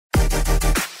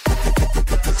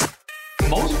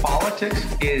politics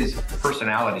is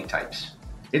personality types.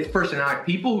 It's personality.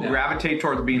 People who gravitate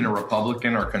towards being a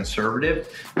Republican or conservative,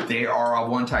 they are of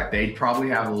one type. They probably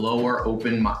have lower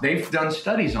open. They've done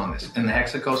studies on this in the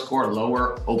Hexaco score: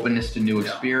 lower openness to new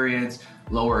experience,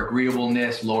 lower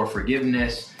agreeableness, lower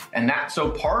forgiveness, and that.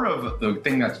 So part of the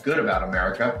thing that's good about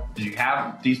America is you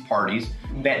have these parties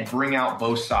that bring out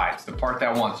both sides. The part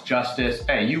that wants justice.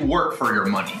 Hey, you work for your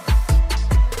money.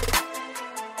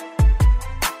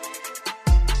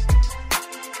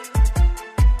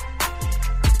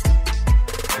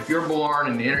 If you're born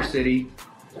in the inner city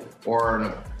or in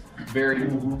a very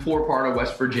poor part of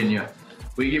West Virginia,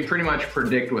 we can pretty much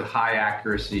predict with high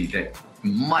accuracy that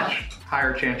much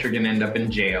higher chance you're going to end up in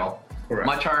jail. Correct.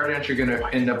 Much higher chance you're going to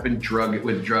end up in drug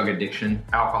addiction,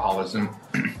 alcoholism.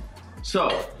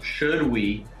 So, should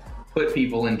we put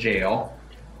people in jail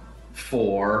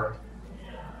for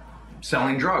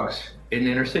selling drugs in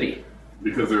the inner city?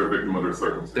 Because they're a victim of their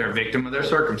circumstance. They're a victim of their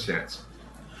circumstance.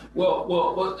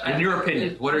 Well. In your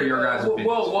opinion, what are your guys'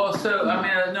 opinions? So I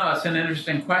mean, no, it's an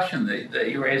interesting question that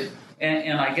you raised,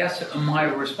 and I guess my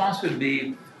response would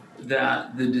be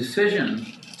that the decision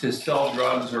to sell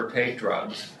drugs or take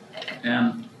drugs,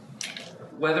 and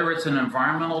whether it's an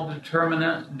environmental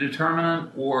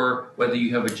determinant, or whether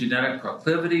you have a genetic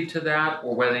proclivity to that,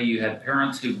 or whether you had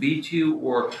parents who beat you,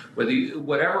 or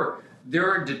whatever. There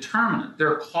are determinant.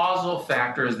 There are causal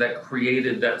factors that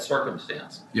created that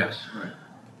circumstance. Yes. Right.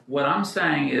 What I'm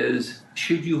saying is,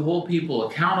 should you hold people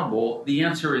accountable? The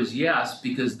answer is yes,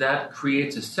 because that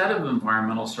creates a set of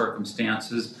environmental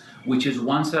circumstances, which is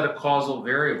one set of causal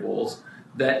variables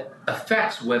that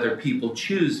affects whether people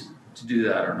choose to do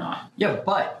that or not. Yeah,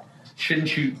 but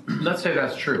shouldn't you, let's say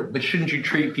that's true, but shouldn't you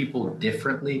treat people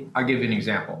differently? I'll give you an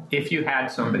example. If you had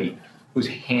somebody who's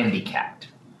handicapped,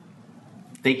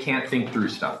 they can't think through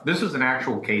stuff. This is an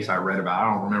actual case I read about.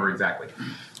 I don't remember exactly.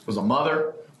 It was a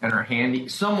mother and her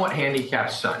somewhat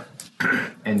handicapped son.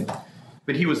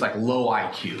 But he was like low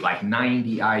IQ, like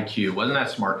 90 IQ. Wasn't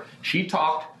that smart? She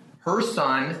talked her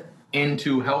son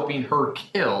into helping her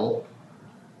kill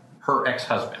her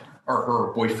ex-husband or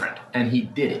her boyfriend, and he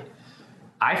did it.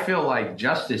 I feel like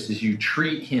justice is you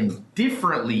treat him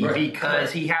differently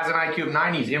because he has an IQ of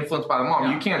 90, he's influenced by the mom.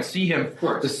 Yeah. You can't see him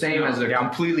the same as a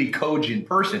completely cogent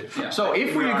person. Yeah. So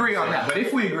if we agree on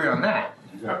that,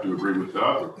 you have to agree with the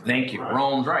other. Thank you. Right.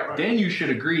 Rome's right. Then you should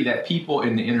agree that people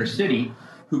in the inner city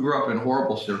who grew up in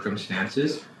horrible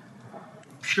circumstances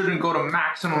shouldn't go to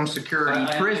maximum security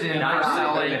prison for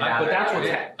selling. But that's what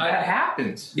that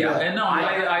happens. Yeah, and no,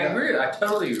 I agree. I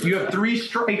totally agree. You have 3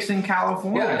 strikes in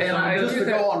California. Yeah, and just to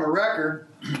go on the record,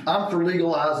 I'm for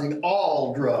legalizing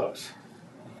all drugs.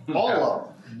 All of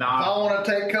them. If I want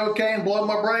to take cocaine and blow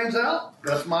my brains out,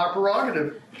 that's my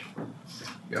prerogative.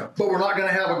 Yeah. But we're not going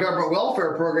to have a government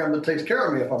welfare program that takes care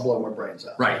of me if I blow my brains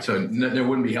out. Right, so there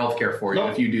wouldn't be health care for you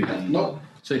if you do that. Nope.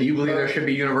 So do you believe there should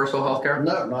be universal health care?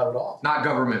 No, not at all. Not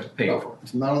government paid for?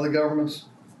 It's none of the government's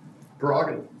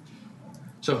prerogative.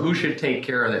 So who should take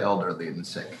care of the elderly and the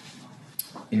sick,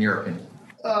 in your opinion?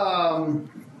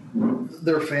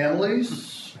 Their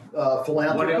families,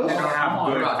 philanthropists.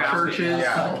 What about churches?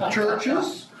 Yeah.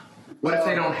 Churches. What if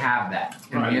they don't have that?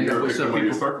 And Right, we end up with some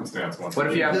people, circumstance. what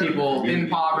if you have people in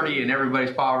poverty and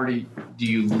everybody's poverty? Do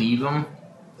you leave them?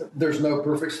 There's no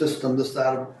perfect system this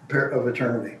side of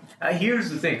eternity. Here's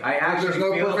the thing. There's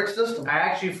no perfect system. I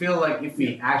actually feel like if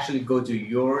we actually go to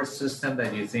your system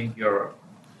that you think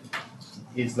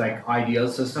is like ideal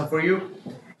system for you,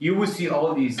 you would see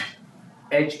all these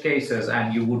edge cases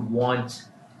and you would want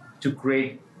to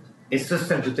create a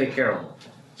system to take care of them.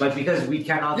 But because we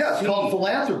cannot it's called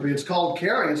philanthropy, it's called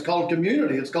caring, it's called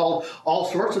community, it's called all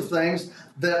sorts of things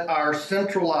that our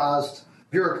centralized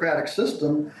bureaucratic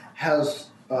system has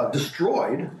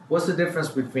destroyed. What's the difference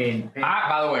between...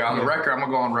 By the way, on the record, I'm going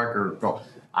to go on record.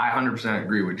 I 100%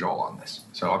 agree with Joel on this.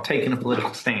 So I'm taking a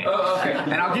political stand.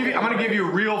 And I'm going to give you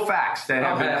real facts that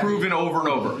have been proven over and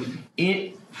over.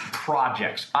 In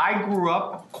projects. I grew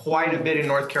up quite a bit in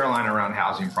North Carolina around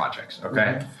housing projects,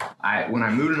 okay? When I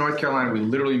moved to North Carolina, we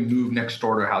literally moved next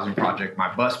door to a housing project.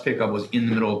 My bus pickup was in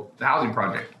the middle of the housing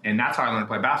project, and that's how I learned to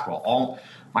play basketball. All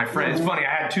my friends, it's funny,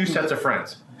 I had 2 sets of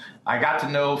friends. I got to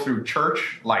know through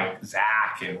church, like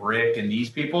Zach and Rick and these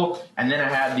people, and then I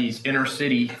had these inner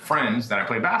city friends that I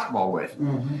played basketball with.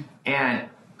 And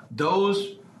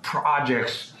those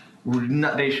projects,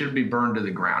 they should be burned to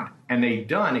the ground. And they've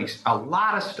done a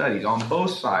lot of studies on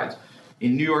both sides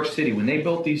in New York City when they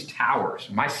built these towers.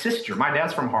 My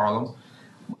dad's from Harlem.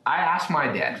 I asked my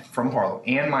dad from Harlem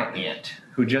and my aunt,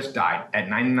 who just died at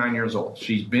 99 years old.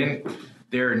 She's been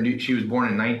there. She was born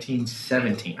in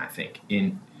 1917, I think,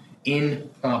 in in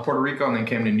Puerto Rico and then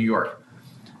came to New York.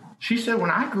 She said,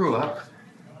 when I grew up,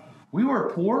 we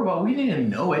were poor, but we didn't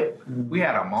know it. We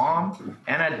had a mom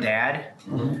and a dad.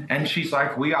 And she's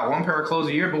like, we got one pair of clothes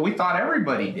a year, but we thought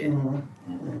everybody did.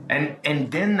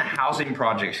 And then the housing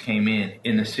projects came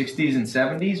in the 60s and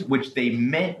 70s, which they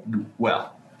meant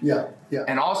well. Yeah.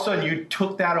 And all of a sudden you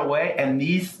took that away, and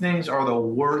these things are the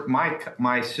worst.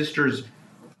 My sister's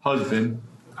husband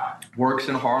works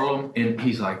in Harlem, and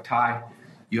he's like, Ty,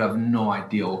 you have no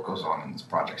idea what goes on in these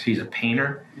projects. He's a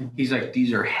painter. He's like,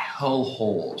 these are hell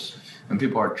holes, and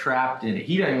people are trapped in it.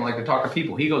 He doesn't even like to talk to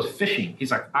people. He goes fishing.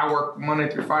 He's like, I work Monday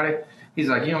through Friday. He's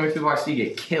like, you know how many people I see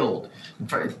get killed?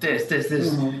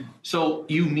 This. So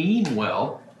you mean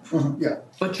well,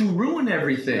 but you ruin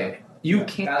everything. You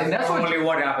can't. That's only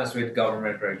what happens with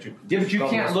government, right? Yeah, but you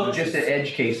can't look just at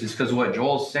edge cases, because what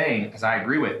Joel's saying, as I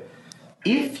agree with,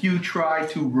 if you try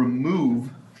to remove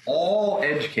all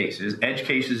edge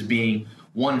cases being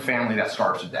one family that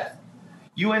starves to death,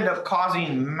 you end up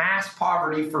causing mass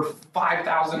poverty for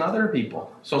 5,000 other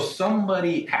people. So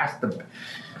somebody has to.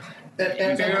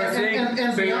 And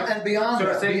beyond So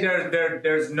that, saying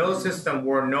there's no system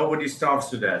where nobody starves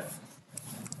to death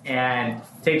and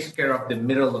takes care of the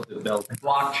middle of the building.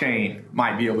 Blockchain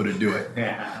might be able to do it.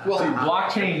 Yeah. well, See,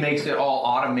 blockchain makes it all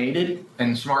automated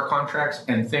and smart contracts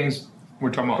and things we're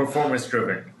talking about. Performance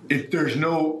driven. If there's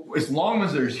as long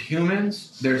as there's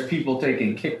humans, there's people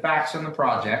taking kickbacks on the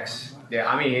projects. Yeah,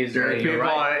 I mean, People,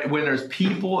 right. when there's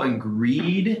people and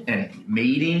greed and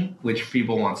mating, which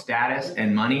people want status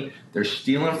and money, they're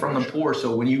stealing from the poor.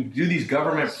 So when you do these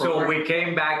government So programs, we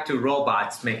came back to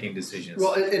robots making decisions.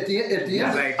 well, at the end,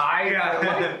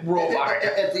 robot.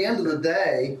 at the end of the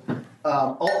day,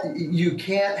 you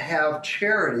can't have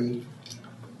charity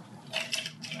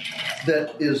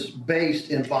that is based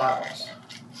in violence.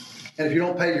 And if you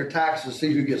don't pay your taxes,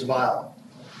 see who gets violent.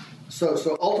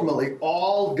 So ultimately,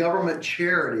 all government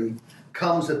charity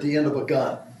comes at the end of a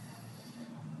gun.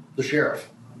 The sheriff.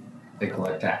 They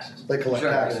collect taxes. They collect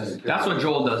taxes. That's what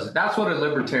Joel does. That's what a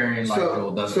libertarian like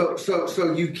Joel does.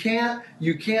 So you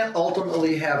can't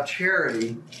ultimately have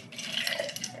charity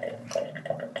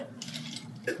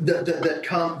that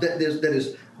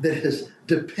is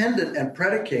dependent and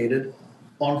predicated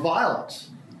on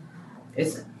violence.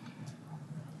 It's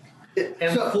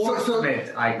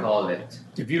enforcement, I call it.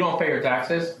 If you don't pay your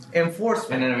taxes,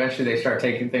 Enforcement. and then eventually they start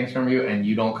taking things from you, and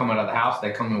you don't come out of the house,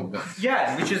 they come in with guns.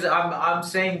 Yeah, which is I'm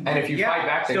saying. And if you fight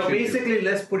back, they so shoot you. basically,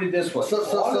 let's put it this way.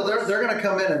 So they're going to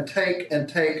come in and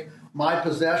take my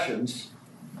possessions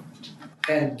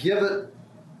and give it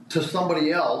to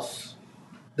somebody else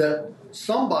that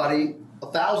somebody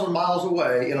 1,000 miles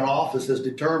away in an office has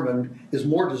determined is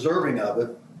more deserving of it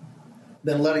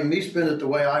than letting me spend it the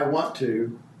way I want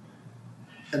to,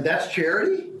 and that's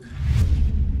charity?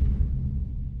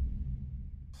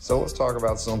 So let's talk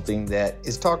about something that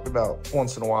is talked about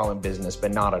once in a while in business,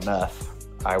 but not enough.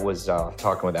 I was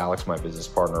talking with Alex, my business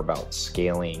partner, about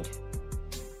scaling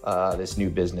this new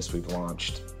business we've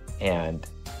launched. And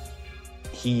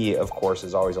he, of course,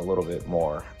 is always a little bit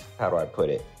more, how do I put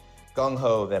it,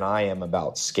 gung-ho than I am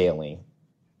about scaling.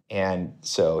 And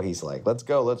so he's like, let's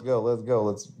get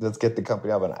the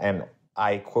company up. And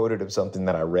I quoted him something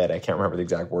that I read. I can't remember the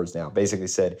exact words now. Basically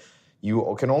said,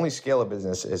 you can only scale a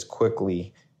business as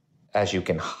quickly as you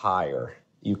can hire.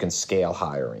 You can scale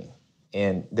hiring.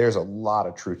 And there's a lot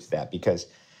of truth to that, because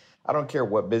I don't care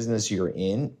what business you're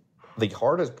in. The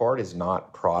hardest part is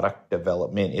not product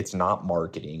development. It's not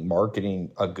marketing.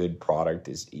 Marketing a good product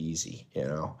is easy, you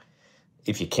know.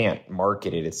 If you can't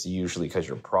market it, it's usually because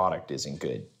your product isn't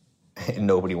good and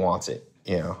nobody wants it,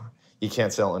 you know. You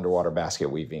can't sell underwater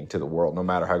basket weaving to the world, no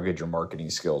matter how good your marketing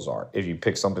skills are. If you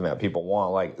pick something that people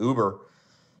want, like Uber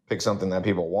picked something that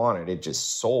people wanted, it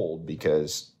just sold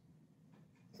because,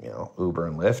 you know, Uber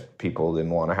and Lyft, people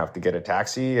didn't want to have to get a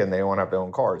taxi and they don't want to have their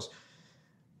own cars.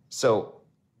 So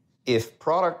if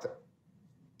product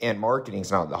and marketing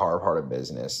is not the hard part of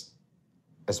business,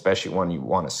 especially when you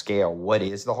want to scale, what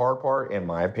is the hard part? In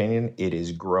my opinion, it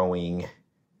is growing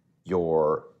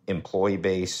your employee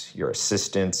base, your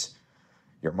assistants,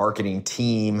 your marketing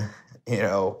team, you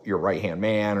know, your right-hand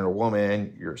man or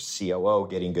woman, your COO,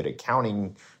 getting good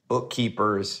accounting,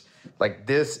 bookkeepers. Like,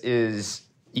 this is,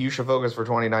 you should focus for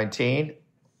 2019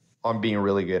 on being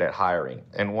really good at hiring.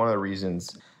 And one of the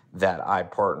reasons that I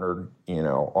partnered, you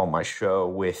know, on my show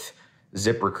with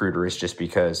ZipRecruiter is just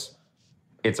because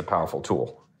it's a powerful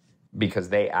tool. Because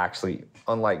they actually,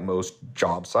 unlike most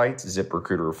job sites,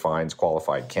 ZipRecruiter finds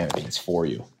qualified candidates for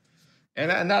you.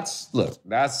 And that's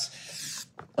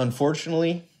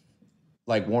unfortunately,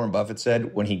 like Warren Buffett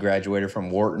said when he graduated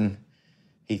from Wharton,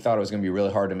 he thought it was going to be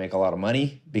really hard to make a lot of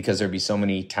money because there'd be so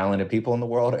many talented people in the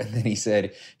world. And then he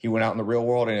said he went out in the real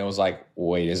world and it was like,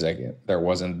 wait a second, there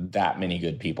wasn't that many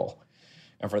good people.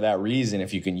 And for that reason,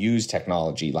 if you can use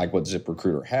technology like what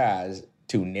ZipRecruiter has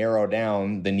to narrow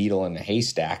down the needle in the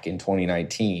haystack in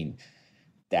 2019,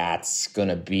 that's going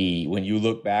to be, when you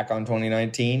look back on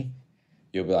 2019,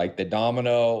 you'll be like, the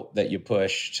domino that you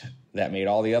pushed that made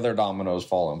all the other dominoes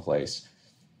fall in place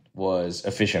was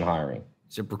efficient hiring.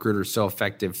 ZipRecruiter is so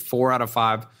effective. 4 out of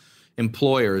 5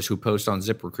 employers who post on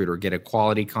ZipRecruiter get a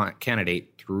quality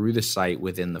candidate through the site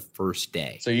within the first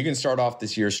day. So you can start off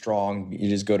this year strong. You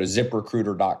just go to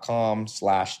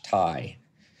ZipRecruiter.com/TIE.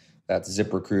 That's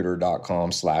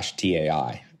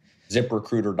ZipRecruiter.com/TAI.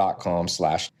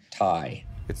 ZipRecruiter.com/TIE.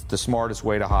 It's the smartest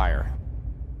way to hire.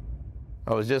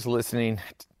 I was just listening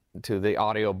to the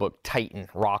audiobook Titan,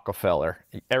 Rockefeller.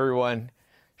 Everyone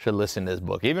should listen to this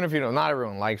book. Even if you don't, not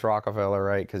everyone likes Rockefeller,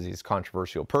 right? Because he's a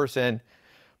controversial person.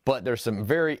 But there's some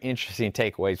very interesting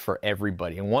takeaways for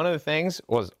everybody. And one of the things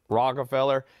was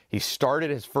Rockefeller, he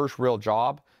started his first real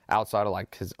job outside of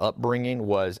like his upbringing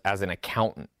was as an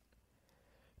accountant.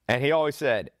 And he always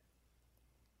said,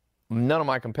 none of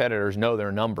my competitors know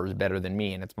their numbers better than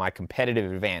me, and it's my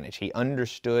competitive advantage. He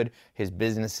understood his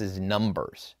business's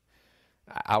numbers.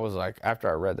 I was like, after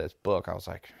I read this book, I was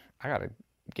like, I got to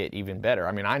get even better.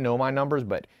 I mean, I know my numbers,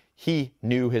 but he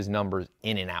knew his numbers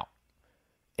in and out.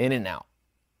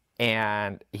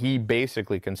 And he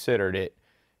basically considered it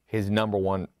his number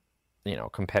one,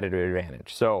 competitive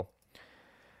advantage. So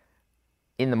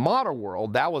in the modern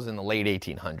world, that was in the late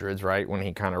 1800s, right? When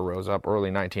he kind of rose up,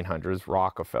 early 1900s,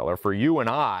 Rockefeller. For you and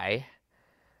I,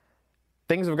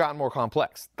 things have gotten more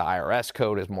complex. The IRS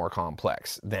code is more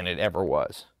complex than it ever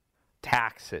was.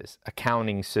 Taxes,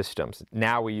 accounting systems.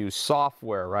 Now we use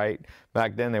software, right?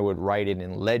 Back then they would write it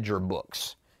in ledger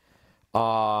books.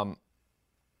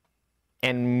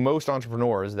 And most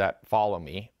entrepreneurs that follow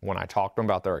me, when I talk to them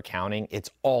about their accounting, it's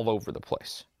all over the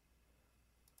place.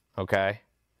 Okay?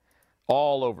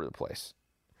 All over the place.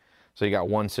 So you got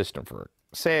one system for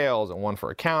sales and one for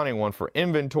accounting, one for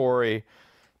inventory.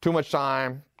 Too much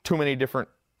time, too many different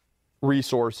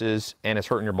resources, and it's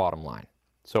hurting your bottom line.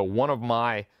 So one of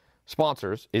my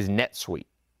sponsors is NetSuite,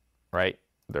 right?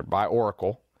 They're by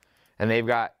Oracle, and they've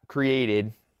got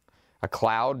created a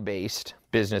cloud-based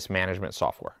business management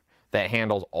software that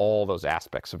handles all those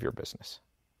aspects of your business,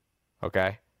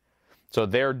 okay? So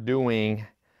they're doing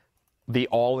the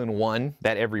all-in-one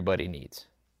that everybody needs,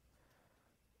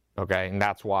 okay? And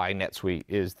that's why NetSuite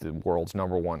is the world's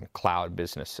 #1 cloud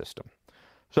business system.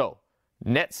 So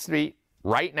NetSuite,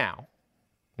 right now,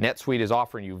 NetSuite is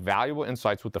offering you valuable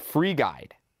insights with a free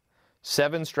guide,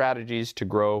 7 strategies to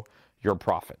grow your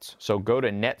profits. So go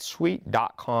to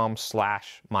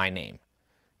netsuite.com/myname,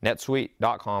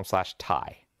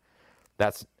 netsuite.com/TIE.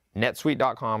 That's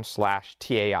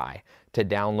netsuite.com/TAI to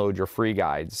download your free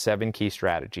guide, 7 key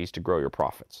strategies to grow your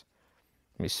profits.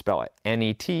 Let me spell it,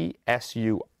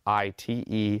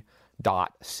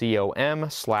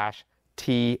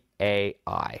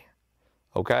 netsuite.com/TAI.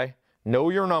 Okay? Know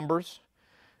your numbers,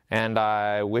 and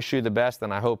I wish you the best,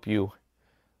 and I hope you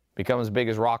become as big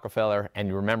as Rockefeller, and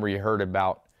you remember you heard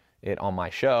about it on my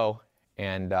show,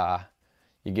 and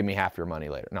you give me half your money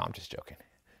later. No, I'm just joking.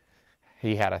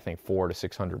 He had, I think, 400 to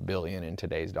 600 billion in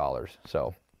today's dollars.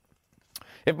 So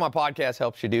if my podcast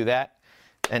helps you do that,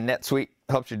 and NetSuite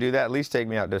helps you do that, at least take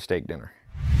me out to steak dinner.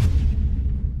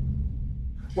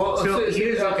 Well, so let me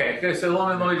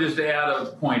just add a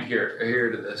point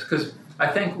here to this, because I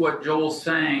think what Joel's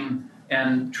saying,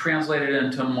 and translated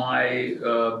into my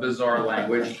bizarre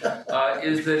language,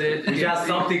 is that it has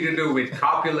something to do with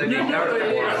copulating that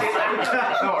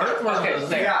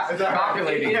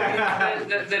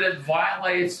it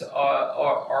violates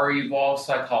our evolved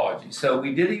psychology. So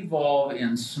we did evolve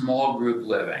in small group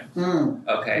living,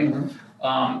 okay?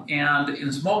 Mm-hmm. And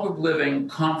in small group living,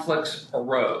 conflicts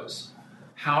arose.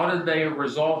 How did they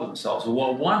resolve themselves?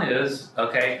 Well, one is,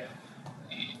 okay,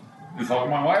 you fuck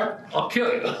my wife, I'll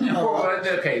kill you.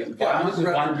 Okay, violence is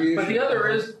one. But the other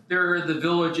is, there are the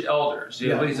village elders.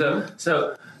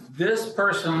 So this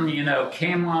person,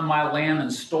 came on my land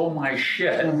and stole my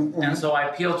shit, and so I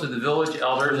appeal to the village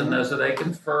elders, and so they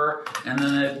confer, and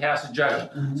then they pass a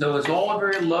judgment. So it's all a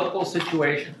very local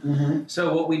situation.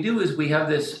 So what we do is we have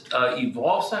this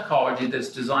evolved psychology that's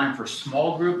designed for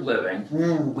small group living.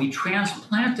 We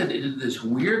transplant it into this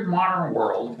weird modern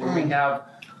world where we have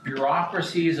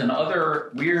bureaucracies and other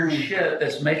weird shit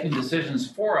that's making decisions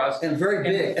for us, and very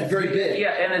big.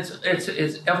 Yeah, and it's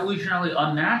evolutionarily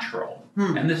unnatural.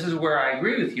 And this is where I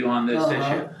agree with you on this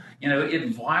issue.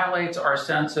 It violates our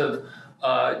sense of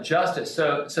justice.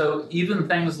 So even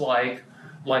things like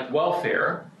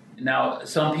welfare. Now,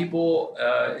 some people,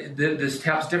 this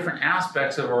taps different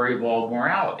aspects of our evolved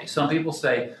morality. Some people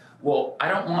say, well, I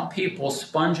don't want people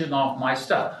sponging off my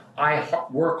stuff. I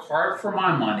work hard for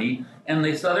my money, and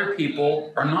these other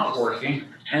people are not working,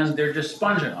 and they're just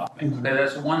sponging off me. Okay,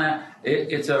 that's one.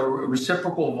 It's a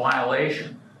reciprocal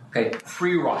violation. Okay,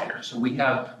 free riders. We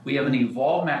have an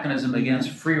evolved mechanism against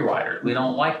free riders. We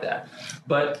don't like that.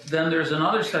 But then there's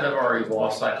another set of our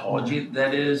evolved psychology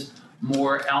that is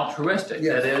more altruistic.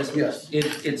 Yes, That is, yes.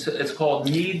 It's called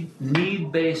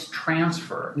need-based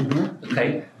transfer.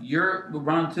 Okay, you're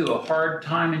run through a hard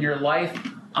time in your life.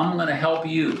 I'm going to help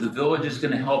you. The village is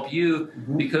going to help you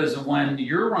because when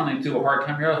you're running through a hard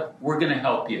time in your life, we're going to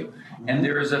help you. And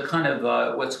there is a kind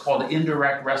of what's called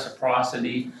indirect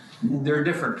reciprocity. There are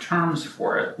different terms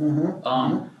for it.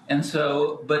 And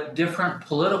so, but different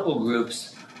political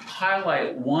groups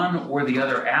highlight one or the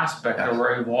other aspect of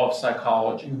our evolved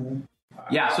psychology.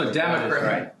 Yeah, so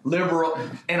Democrat, liberal,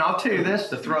 and I'll tell you this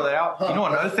to throw that out. You know,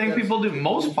 another thing people do,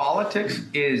 most politics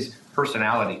is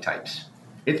personality types.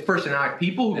 It's personality.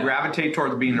 People who gravitate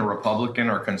towards being a Republican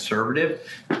or conservative,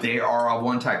 they are of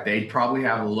one type. They probably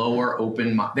have lower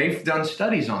open mind. They've done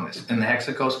studies on this. In the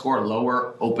Hexaco score,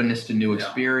 lower openness to new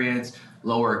experience,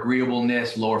 lower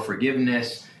agreeableness, lower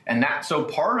forgiveness. And that, so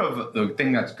part of the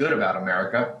thing that's good about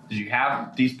America is you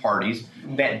have these parties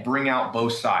that bring out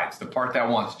both sides. The part that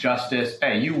wants justice,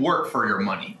 hey, you work for your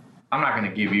money. I'm not going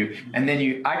to give you. And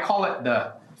then I call it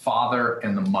the father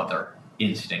and the mother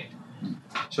instinct.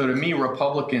 So to me,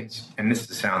 Republicans, and this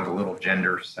sounds a little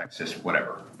gender sexist,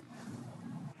 whatever.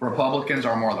 Republicans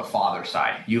are more the father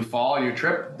side. You fall, you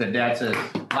trip, the dad says,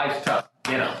 life's tough,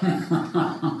 get up.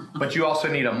 But you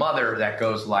also need a mother that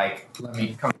goes like, let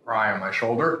me come cry on my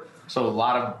shoulder. So a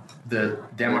lot of the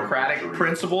democratic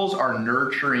principles are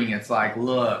nurturing. It's like,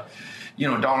 look, you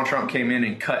know, Donald Trump came in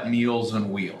and cut Meals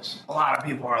on Wheels. A lot of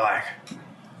people are like,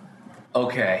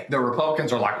 okay. The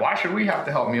Republicans are like, why should we have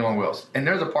to help Meal on Wheels? And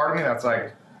there's a part of me that's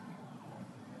like,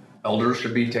 elders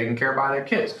should be taken care of by their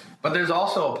kids. But there's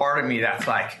also a part of me that's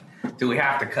like, do we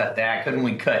have to cut that? Couldn't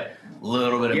we cut a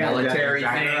little bit of military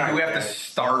thing? Do we have to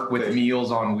start with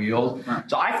Meals on Wheels?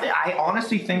 So I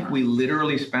honestly think we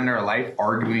literally spend our life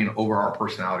arguing over our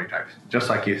personality types, just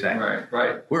like you say.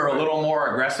 Right. We're a little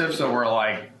more aggressive, so we're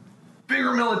like,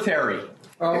 bigger military.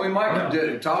 We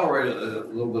might tolerate a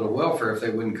little bit of welfare if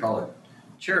they wouldn't call it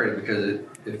charity, because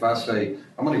if I say,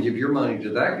 I'm going to give your money to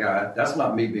that guy, that's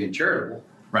not me being charitable.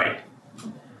 Right.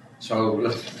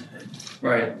 So,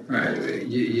 Right.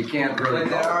 you can't really But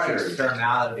there call it are charity.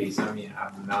 externalities. I mean,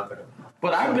 I'm not going to.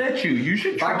 But I bet you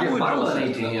should If I try give with my those money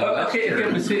things. to him, that's Okay,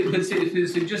 charity. but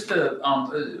see, just to,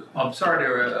 I'm sorry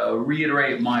to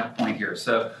reiterate my point here.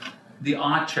 So, the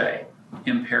Ache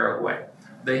in Paraguay,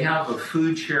 they have a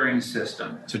food sharing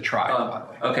system. It's a tribe, by the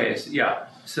way. Okay,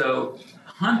 so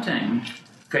hunting.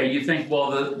 Okay, you think,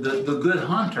 well, the good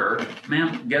hunter,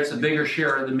 man, gets a bigger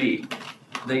share of the meat.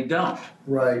 They don't.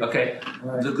 Right. Okay,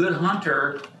 Right. the good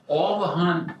hunter, all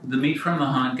the meat from the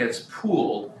hunt gets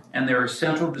pooled, and there are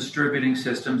central distributing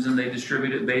systems, and they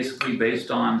distribute it basically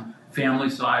based on family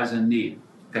size and need.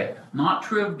 Okay, not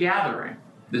true of gathering.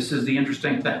 This is the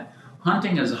interesting thing.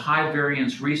 Hunting is a high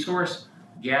variance resource.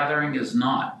 Gathering is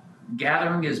not.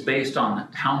 Gathering is based on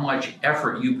how much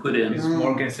effort you put in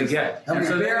to get. How many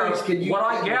And so berries can you what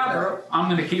I get? gather, I'm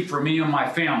going to keep for me and my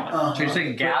family. So you're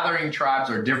saying gathering tribes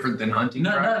are different than hunting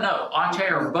tribes? No. Ache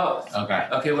are both. Okay.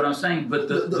 Okay, what I'm saying, but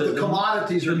The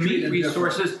commodities the are meat treated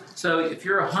resources. So if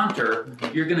you're a hunter,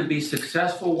 you're going to be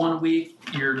successful 1 week.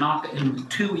 You're not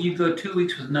you go 2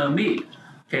 weeks with no meat.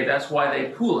 Okay, that's why they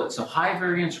pool it. So high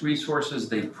variance resources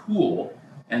they pool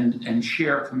and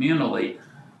share communally.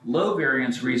 Low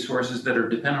variance resources that are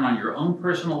dependent on your own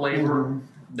personal labor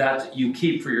that you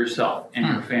keep for yourself and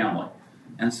your family.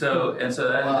 And so that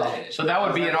So that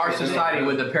would be in our society,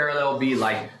 would the parallel be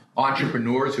like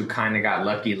entrepreneurs who kind of got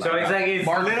lucky? So it's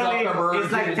Mark Zuckerberg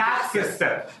it's like did tax just-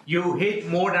 system. You hit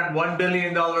more than $1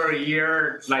 billion a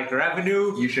year like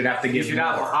revenue. You should have to You give should more.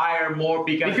 have to hire more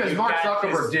because Mark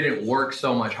taxes- Zuckerberg didn't work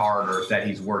so much harder that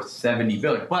he's worth $70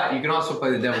 billion. But you can also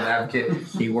play the devil's advocate.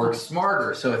 He works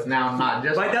smarter, so it's now not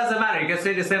just. But it doesn't matter. You can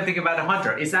say the same thing about a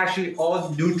hunter. It's actually all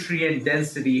nutrient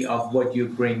density of what you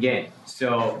bring in.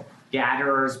 So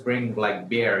gatherers bring like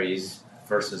berries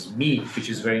versus meat, which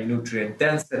is very nutrient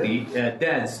density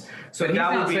dense. So But he's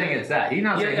that not would be saying it's that. He's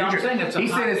not Yeah, saying I'm nutrient. saying it's a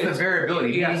He's saying it's the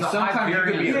variability. Yeah, it's a Sometimes high you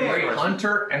could be a variance great resource.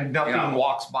 hunter and nothing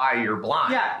walks by, you're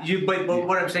blind. Yeah, but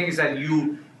what I'm saying is that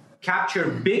you capture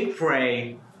big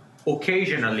prey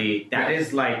occasionally that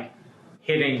is like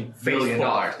hitting $1 billion,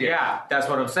 Facebook. yeah. That's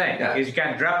what I'm saying. Yeah. Is you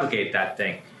can't replicate that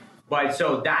thing. But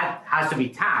so that has to be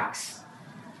taxed.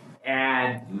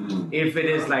 And if it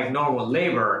is like normal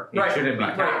labor, it shouldn't be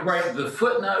taxed. Right. The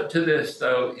footnote to this,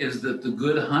 though, is that the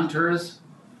good hunters,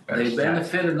 Better they status.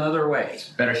 benefit in other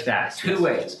ways. Better status. Two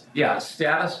ways. Yeah,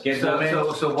 status. Get so,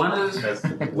 women. so one is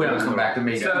We'll come back to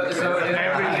me. So and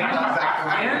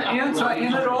so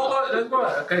in it all.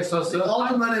 Okay, so The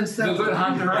ultimate the incentive. good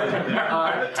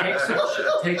hunter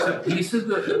takes a piece of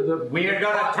the We are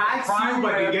gonna tax you,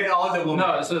 but you get all the women.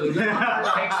 no. So the good hunter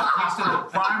takes a piece of the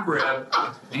prime rib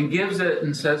and gives it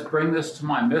and says, "Bring this to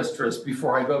my mistress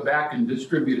before I go back and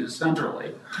distribute it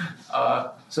centrally."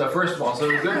 So first of all, so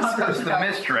the good hunters The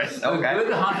mistress. the Okay.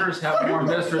 good hunters have more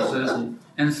mistresses.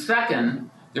 And second,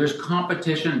 there's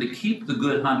competition to keep the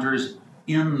good hunters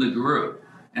in the group.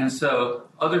 And so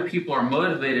other people are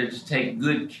motivated to take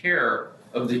good care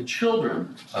of the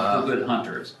children of the good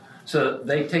hunters. So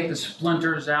they take the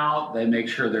splinters out, they make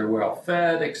sure they're well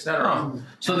fed, etc.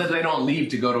 So that they don't leave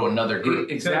to go to another group.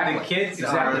 Exactly. So the kids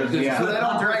exactly. are- Because yeah. So good they don't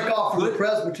hunters- break off from the good-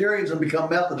 Presbyterians and become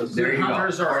Methodists. There you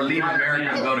hunters go. are Or leave America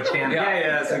and go to Canada.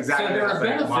 Yeah, that's exactly So there what are I'm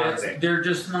saying. benefits. They're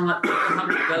just not. The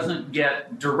hunter doesn't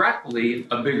get directly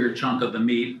a bigger chunk of the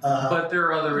meat, but there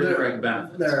are other indirect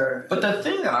benefits. They're, But the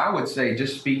thing that I would say,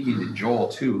 just speaking to Joel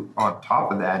too, on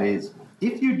top of that is,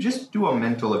 if you just do a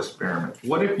mental experiment,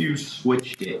 what if you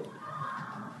switched it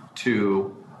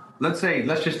to, let's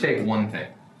just take one thing.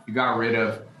 You got rid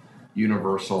of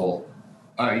universal,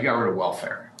 you got rid of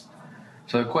welfare.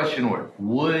 So the question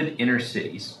would inner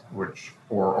cities,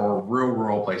 or real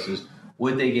rural places,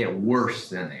 would they get worse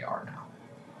than they are now?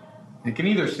 It can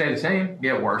either stay the same,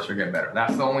 get worse, or get better.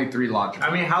 That's the only three logical.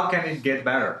 I mean, how can it get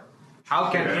better? How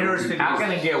can inner cities? how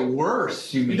can it get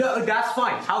worse? You mean? No, that's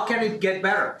fine. How can it get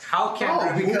better? How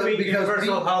can removing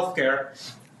universal health care?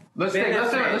 Let's do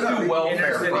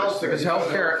welfare first. Because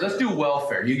healthcare. Let's do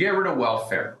welfare. You get rid of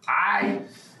welfare.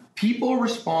 People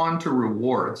respond to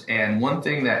rewards, and one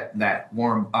thing that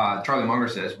Warren Charlie Munger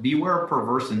says: beware of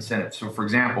perverse incentives. So, for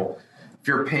example, if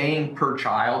you're paying per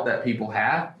child that people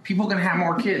are going to have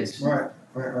more kids. right.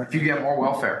 If you get more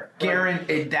welfare,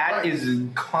 guaranteed. That is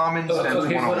common sense.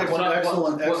 Okay, Excellent what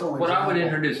I would example.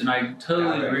 introduce, and I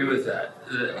totally agree with that.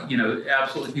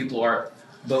 Absolutely, people are.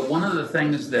 But one of the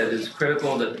things that is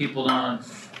critical that people don't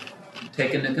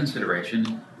take into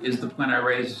consideration is the point I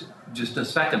raised just a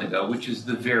second ago, which is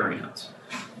the variance.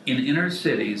 In inner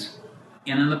cities,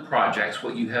 in the projects,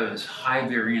 what you have is high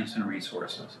variance in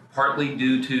resources, partly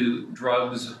due to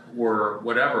drugs or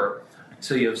whatever.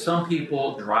 So you have some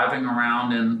people driving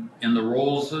around in the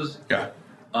Rollses,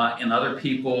 and other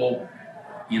people,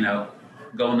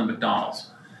 going to McDonald's.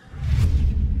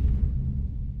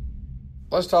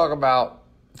 Let's talk about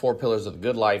 4 pillars of the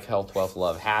good life: health, wealth,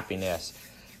 love, happiness.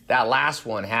 That last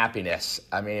one, happiness.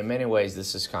 I mean, in many ways,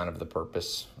 this is kind of the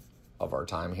purpose of our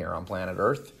time here on planet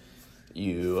Earth.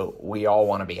 We all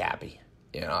want to be happy.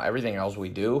 Everything else we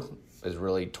do is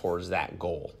really towards that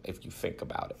goal, if you think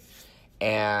about it.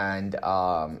 And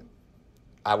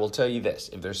I will tell you this: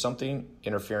 if there's something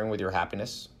interfering with your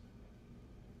happiness,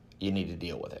 you need to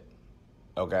deal with it.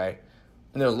 Okay?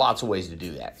 And there's lots of ways to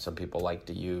do that. Some people like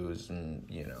to use,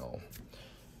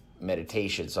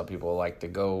 meditation. Some people like to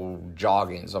go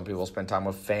jogging. Some people spend time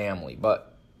with family.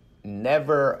 But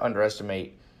never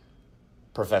underestimate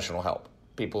professional help.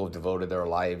 People have devoted their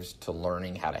lives to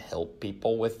learning how to help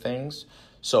people with things.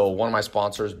 So one of my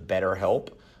sponsors, BetterHelp,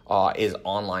 is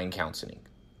online counseling.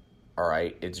 All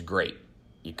right, it's great.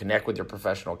 You connect with your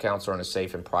professional counselor in a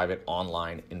safe and private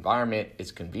online environment.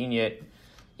 It's convenient.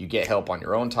 You get help on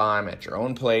your own time at your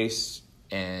own place,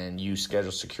 and you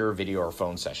schedule secure video or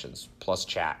phone sessions, plus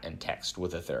chat and text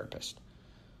with a therapist.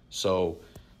 So,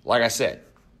 like I said,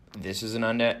 this is an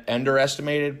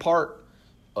underestimated part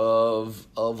of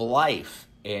life.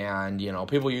 And,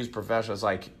 people use professionals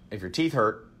like, if your teeth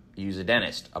hurt, use a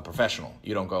dentist, a professional.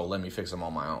 You don't go, let me fix them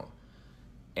on my own.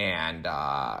 And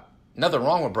nothing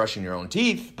wrong with brushing your own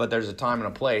teeth, but there's a time and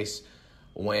a place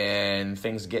when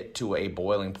things get to a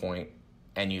boiling point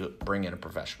and you bring in a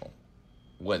professional,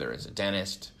 whether it's a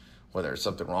dentist, whether it's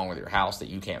something wrong with your house that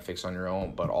you can't fix on your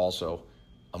own, but also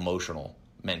emotional,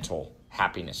 mental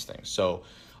happiness things. So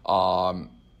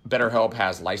BetterHelp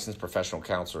has licensed professional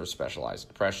counselors specialized in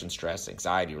depression, stress,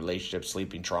 anxiety, relationships,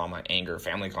 sleeping, trauma, anger,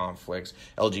 family conflicts,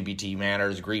 LGBT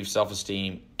matters, grief,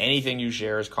 self-esteem. Anything you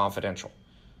share is confidential.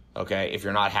 Okay, if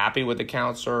you're not happy with the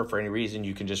counselor for any reason,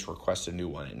 you can just request a new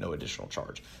one at no additional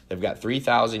charge. They've got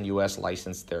 3,000 U.S.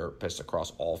 licensed therapists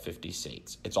across all 50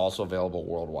 states. It's also available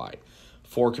worldwide.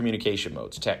 4 communication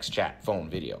modes: text, chat, phone,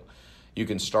 video. You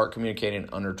can start communicating in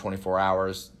under 24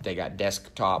 hours. They got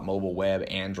desktop, mobile web,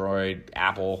 Android,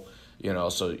 Apple,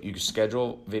 so you can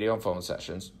schedule video and phone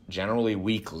sessions, generally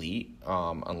weekly,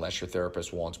 unless your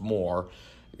therapist wants more.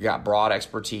 You got broad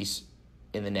expertise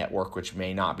in the network, which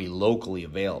may not be locally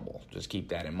available. Just keep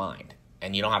that in mind.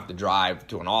 And you don't have to drive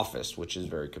to an office, which is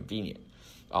very convenient.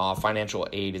 Financial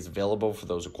aid is available for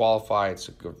those who qualify. It's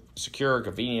secure,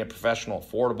 convenient, professional,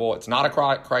 affordable. It's not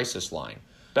a crisis line.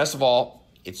 Best of all,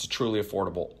 it's a truly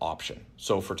affordable option.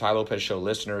 So for Tai Lopez Show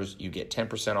listeners, you get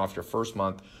 10% off your first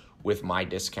month with my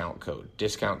discount code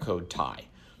TAI.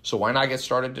 So why not get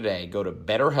started today? Go to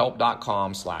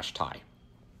betterhelp.com/TAI.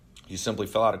 You simply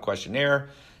fill out a questionnaire,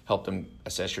 help them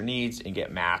assess your needs, and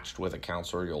get matched with a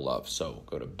counselor you'll love. So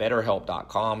go to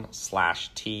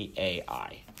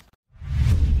betterhelp.com/TAI.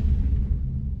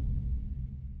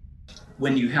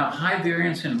 When you have high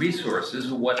variance in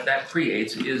resources, what that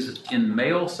creates is, in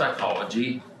male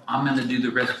psychology, I'm going to do the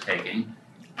risk taking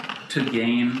to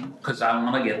gain, because I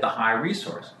want to get the high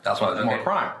resource. That's why there's more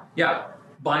crime. Yeah,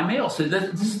 by male. So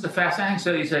this is the fascinating.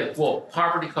 So you say, well,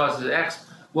 poverty causes X.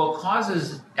 Well, it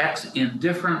causes X in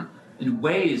different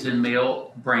ways in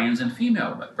male brains and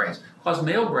female brains. It causes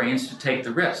male brains to take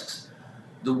the risks.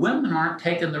 The women aren't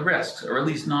taking the risks, or at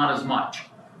least not as much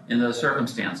in those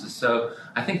circumstances. So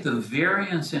I think the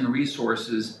variance in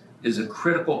resources is a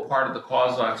critical part of the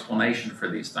causal explanation for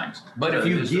these things. But if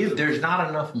there's not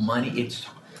enough money. If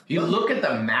you look at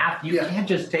the math, you can't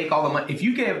just take all the money. If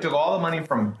you took all the money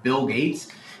from Bill Gates,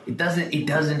 it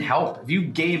doesn't help. If you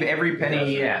gave every penny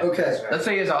he had. Okay. Let's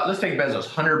take Bezos,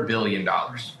 $100 billion.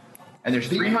 And there's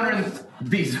 300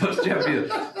 Bezos, Jeff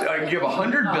Bezos. You give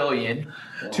 $100 billion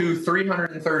to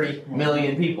 330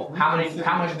 million people. How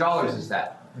much dollars is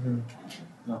that?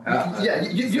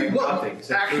 Actually, you do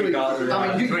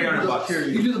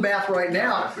the math right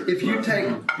now. If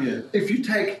you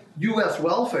take U.S.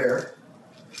 welfare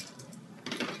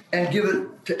and give it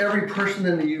to every person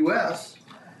in the U.S.,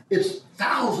 it's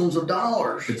thousands of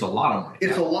dollars. It's a lot of money.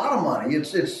 It's a lot of money.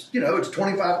 It's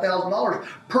 $25,000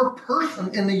 per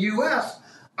person in the U.S.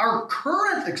 Our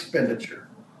current expenditure.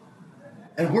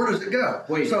 And where does it go?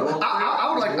 Wait, so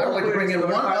I would like to bring in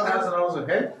one other. $5,000 a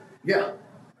head? Yeah,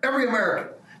 every American.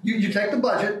 You take the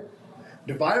budget,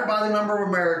 divide it by the number of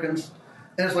Americans,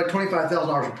 and it's like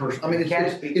 $25,000 a person. I mean, it's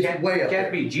way up. It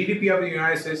can't be. GDP of the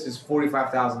United States is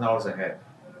 $45,000 a head.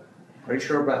 Are you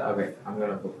sure about? Okay, I'm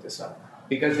gonna look this up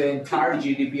because the entire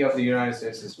GDP of the United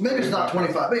States is. Maybe it's not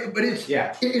 25, but it's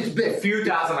it's big. A few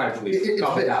thousand, I believe. It's big.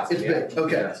 Thousand, it's big.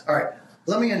 Okay. Yes. All right.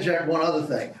 Let me inject one other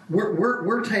thing.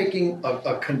 We're taking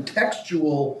a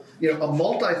contextual, a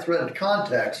multi-threaded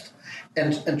context,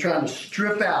 and trying to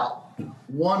strip out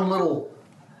one little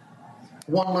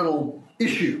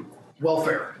issue,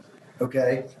 welfare.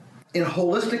 Okay. In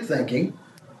holistic thinking,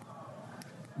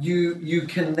 you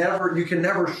can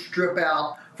never strip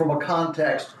out from a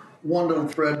context one little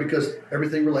thread because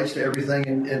everything relates to everything,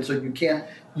 and so you can't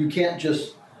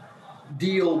just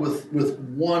deal with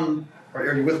one.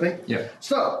 Are you with me? Yeah.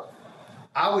 So,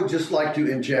 I would just like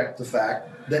to inject the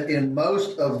fact that in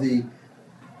most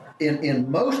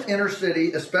inner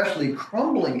city, especially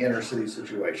crumbling inner city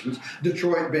situations,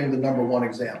 Detroit being the number one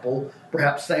example,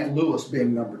 perhaps St. Louis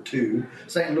being number two.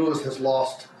 St. Louis has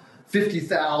lost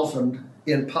 50,000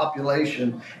 in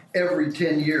population every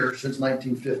 10 years since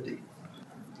 1950.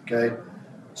 Okay?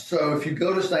 So if you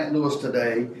go to St. Louis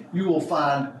today, you will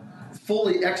find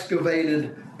fully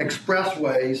excavated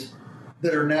expressways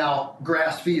that are now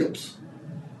grass fields.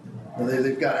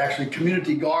 They've got actually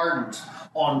community gardens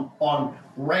on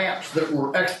ramps that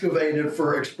were excavated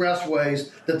for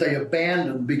expressways that they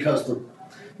abandoned because the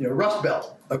Rust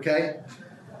Belt. Okay?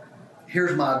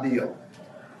 Here's my deal.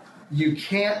 You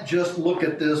can't just look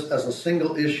at this as a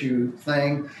single issue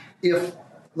thing.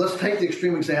 Let's take the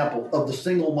extreme example of the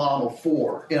single mom of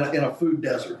four in a food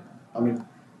desert. I mean,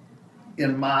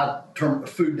 in my term, a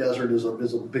food desert is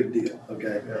a big deal.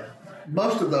 Okay. Yeah.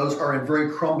 Most of those are in very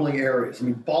crumbling areas. I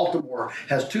mean, Baltimore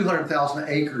has 200,000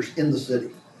 acres in the city.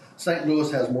 St.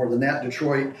 Louis has more than that.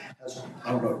 Detroit has,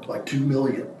 like 2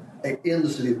 million in the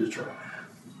city of Detroit.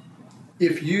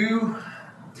 If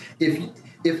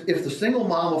the single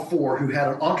mom of four who had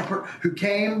an entrepreneur who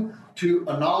came to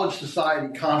a Knowledge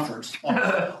Society conference on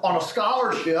a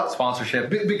scholarship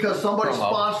sponsorship because somebody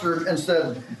sponsored and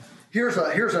said, here's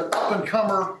an up and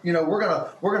comer,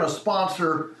 we're gonna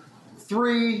sponsor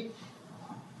 3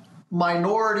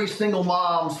 minority single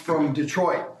moms from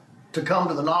Detroit to come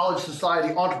to the Knowledge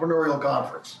Society Entrepreneurial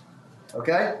Conference.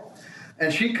 Okay?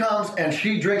 And she comes and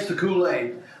she drinks the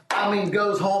Kool-Aid.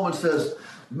 Goes home and says,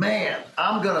 man,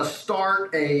 I'm going to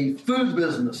start a food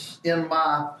business in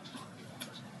my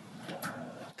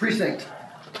precinct.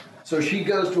 So she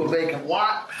goes to a vacant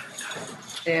lot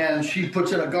and she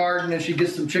puts in a garden and she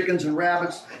gets some chickens and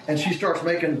rabbits and she starts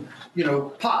making,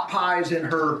 pot pies in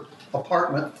her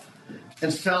apartment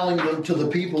and selling them to the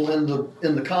people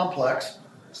in the complex.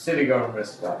 City government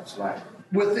stuff, right?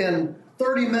 Within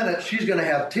 30 minutes, she's going to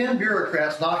have 10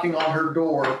 bureaucrats knocking on her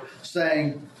door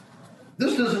saying,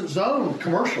 this isn't zoned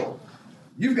commercial.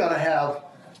 You've got to have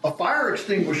a fire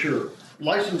extinguisher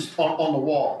licensed on the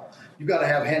wall. You've got to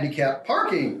have handicapped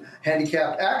parking,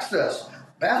 handicapped access,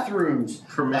 bathrooms,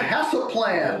 a HACCP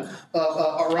plan,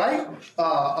 all right?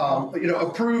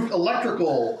 Approved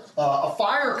electrical, a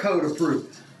fire code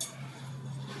approved.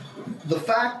 The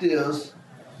fact is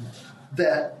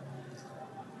that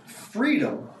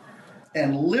freedom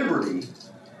and liberty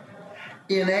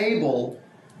enable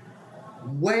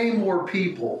way more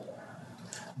people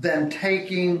than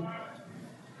taking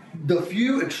the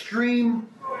few extreme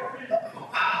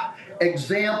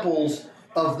examples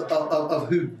of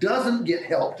who doesn't get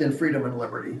helped in freedom and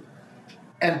liberty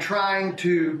and trying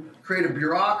to create a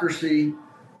bureaucracy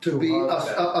to be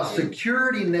a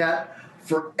security net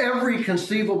for every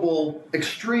conceivable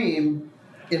extreme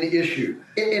in the issue.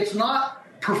 It's not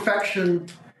perfection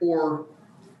or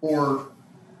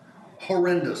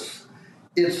horrendous.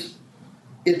 It's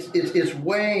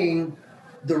weighing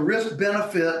the risk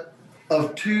benefit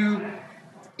of two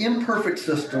imperfect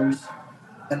systems,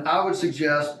 and I would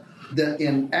suggest that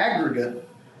in aggregate,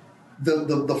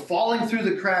 the falling through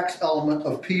the cracks element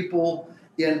of people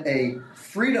in a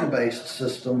freedom-based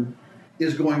system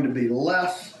is going to be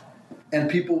less, and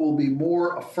people will be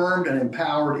more affirmed and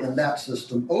empowered in that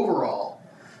system overall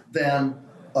than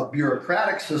a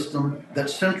bureaucratic system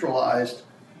that's centralized,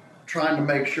 trying to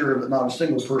make sure that not a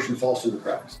single person falls through the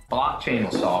cracks. Blockchain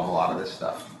will solve a lot of this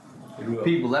stuff.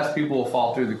 Less people will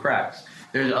fall through the cracks.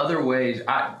 There's other ways.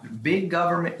 Big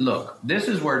government. Look, this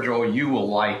is where, Joel, you will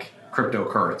like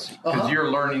cryptocurrency because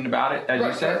you're learning about it, as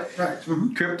you said. Right.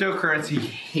 Mm-hmm. Cryptocurrency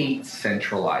hates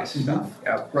centralized stuff.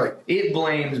 Yeah, right. It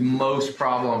blames most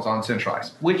problems on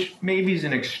centralized, which maybe is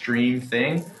an extreme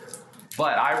thing.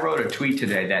 But I wrote a tweet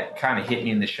today that kind of hit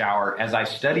me in the shower. As I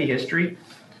study history,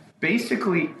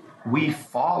 basically, we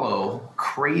follow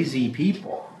crazy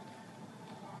people.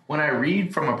 When I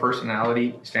read from a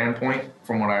personality standpoint,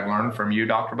 from what I've learned from you,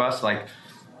 Dr. Buss, like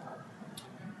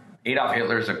Adolf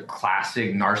Hitler is a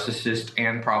classic narcissist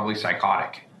and probably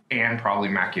psychotic and probably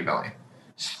Machiavellian.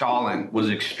 Stalin was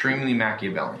extremely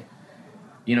Machiavellian.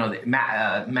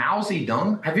 Mao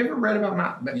Zedong, have you ever read about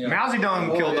Mao? Yeah. Mao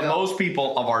Zedong killed the most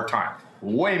people of our time.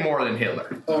 Way more than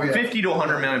Hitler. 50 to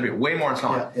 100 million people. Way more than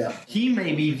Stalin. Yeah. He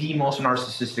may be the most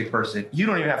narcissistic person. You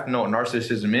don't even have to know what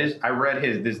narcissism is. I read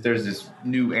there's this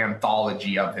new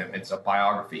anthology of him. It's a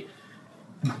biography.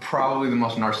 Probably the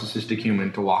most narcissistic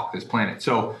human to walk this planet.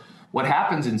 So what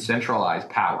happens in centralized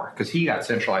power, because he got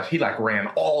centralized, he ran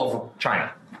all of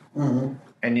China. Mm-hmm.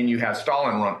 And then you have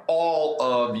Stalin run all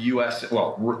of it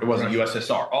wasn't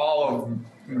USSR, all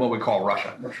of what we call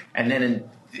Russia. And then in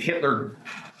Hitler,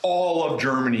 all of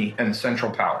Germany and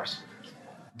Central Powers.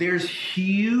 There's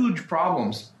huge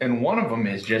problems, and one of them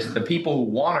is just the people who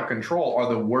want to control are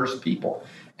the worst people.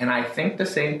 And I think the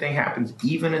same thing happens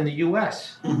even in the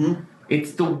U.S. Mm-hmm.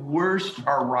 It's the worst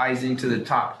are rising to the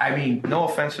top. I mean, no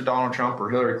offense to Donald Trump or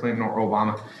Hillary Clinton or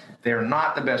Obama. They're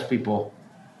not the best people.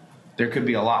 There could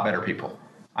be a lot better people.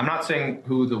 I'm not saying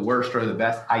who the worst or the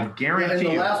best. I guarantee you.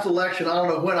 In the last election, I don't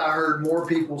know when I heard more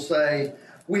people say,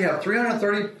 we have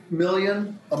 330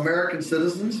 million American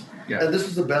citizens, and this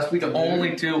is the best we can do.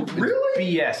 Only two.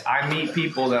 Really? BS. I meet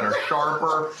people that are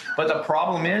sharper, but the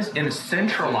problem is, in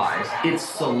centralized, it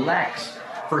selects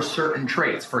for certain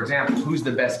traits. For example, who's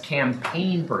the best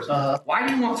campaign person? Why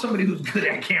do you want somebody who's good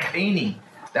at campaigning?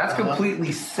 That's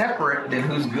completely separate than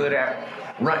who's good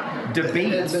at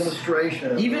debates.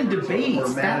 Administration. Even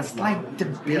debates. That's like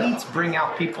debates bring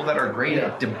out people that are great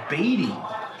at debating.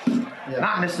 Yeah.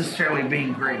 Not necessarily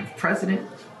being great president.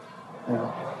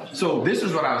 Yeah. So this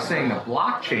is what I was saying. The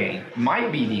blockchain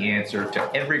might be the answer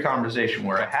to every conversation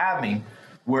we're having,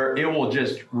 where it will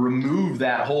just remove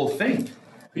that whole thing.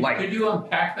 Could you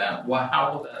unpack that?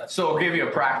 How will that? So I'll give you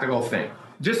a practical thing.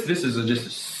 This is just a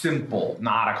simple,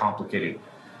 not a complicated.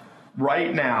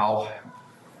 Right now,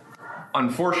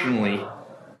 unfortunately,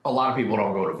 a lot of people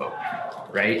don't go to vote.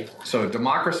 Right? So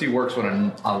democracy works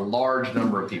when a large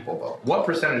number of people vote. What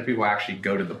percentage of people actually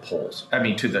go to the polls? I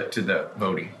mean, to the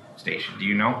voting station. Do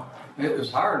you know? It was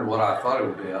higher than what I thought it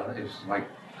would be. It's like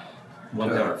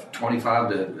 25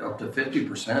 to up to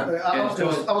 50%. I was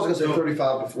going to say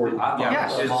 35 to 40.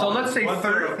 So let's say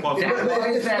 30.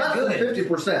 It's less than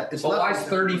 50%. Why is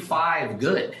 35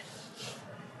 good?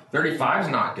 35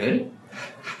 is not good.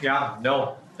 Yeah,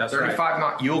 no, that's 35 right.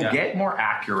 not. You'll Yeah. get more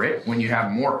accurate when you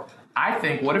have more. I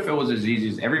think, what if it was as easy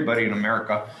as everybody in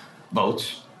America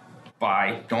votes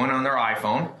by going on their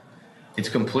iPhone? It's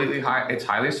completely high. It's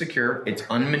highly secure. It's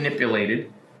unmanipulated.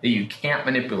 You can't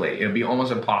manipulate. It would be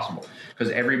almost impossible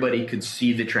because everybody could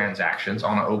see the transactions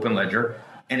on an open ledger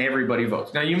and everybody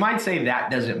votes. Now, you might say that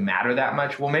doesn't matter that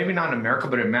much. Well, maybe not in America,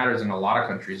 but it matters in a lot of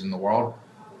countries in the world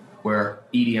where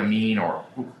Idi Amin or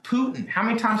Putin. How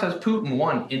many times has Putin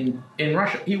won in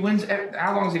Russia? He wins.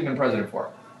 How long has he been president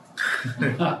for?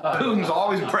 Putin's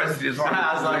always president.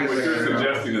 What you're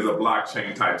suggesting is a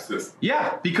blockchain type system.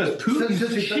 Yeah, because Putin's Since you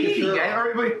think it's cheating. your-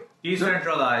 Everybody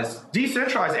decentralized.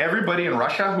 Everybody in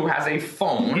Russia who has a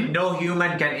phone. No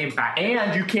human can impact.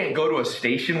 And you can't go to a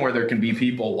station where there can be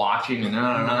people watching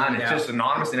and it's just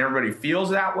anonymous and everybody feels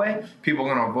that way. People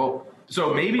are going to vote.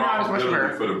 So maybe not as much Probability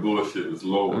America. for the bullshit is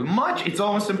lower. It's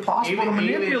almost impossible to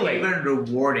manipulate. Even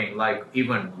rewarding, like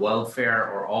even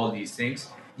welfare or all these things.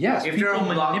 Yes, If you're on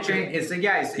people blockchain, manipulate. it's like,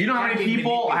 yeah, You know how it many can be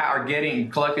people manipulated.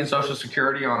 are collecting Social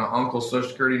Security on an uncle's Social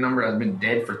Security number that's been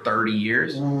dead for 30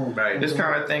 years? Right. This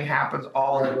kind of thing happens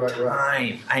all the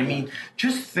time. I mean,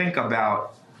 just think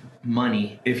about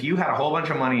money. If you had a whole bunch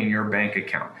of money in your bank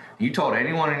account, you told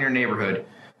anyone in your neighborhood,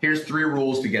 here's 3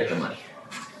 rules to get the money.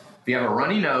 If you have a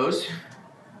runny nose,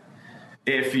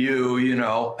 if you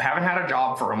haven't had a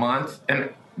job for a month, and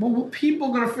people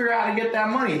are gonna figure out how to get that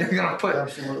money. They're gonna put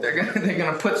they're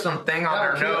gonna put something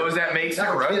on their nose that makes it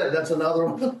Have a right. kid, that's another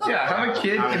one. Yeah, have a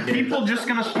kid. And people just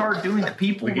gonna start doing that.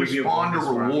 People We give you respond to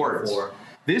bonus round rewards. before.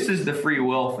 This is the free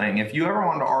will thing. If you ever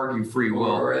want to argue free will,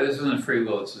 Or this isn't free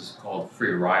will, it's just called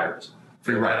free riders.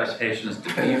 Free riders. adaptation is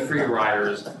to be free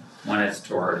riders when it's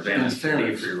to our advantage to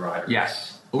be free riders.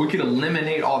 yes, we could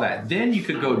eliminate all that. Then you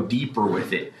could go deeper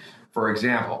with it. For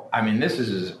example, I mean, this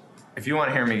is, if you want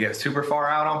to hear me get super far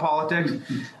out on politics,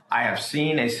 I have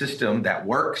seen a system that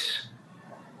works.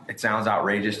 It sounds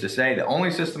outrageous to say. The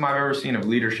only system I've ever seen of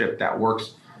leadership that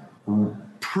works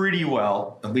pretty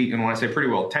well, and when I say pretty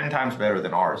well, 10 times better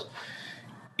than ours,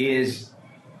 is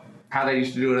how they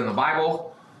used to do it in the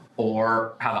Bible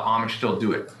or how the Amish still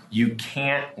do it. You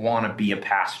can't want to be a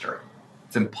pastor.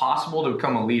 It's impossible to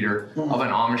become a leader of an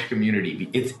Amish community.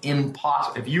 It's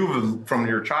impossible. If you've, from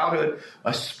your childhood,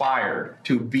 aspired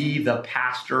to be the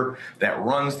pastor that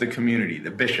runs the community,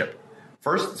 the bishop,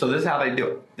 first, so this is how they do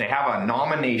it. They have a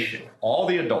nomination. All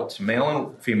the adults, male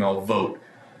and female, vote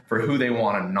for who they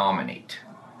want to nominate.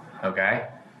 Okay?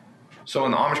 So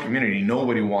in the Amish community,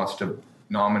 nobody wants to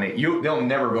nominate you. They'll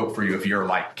never vote for you if you're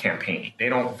like campaigning. They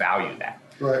don't value that.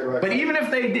 Right. But even if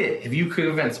they did, if you could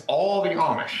convince all the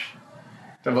Amish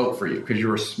to vote for you because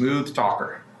you're a smooth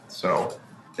talker, so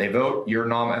they vote, you're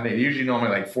nominated. They usually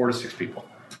nominate like 4 to 6 people.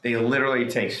 They literally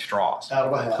take straws, Out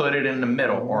of a hat. put it in the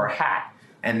middle or a hat,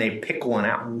 and they pick one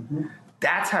out.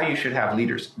 That's how you should have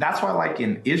leaders. That's why, like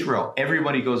in Israel,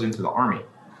 everybody goes into the army.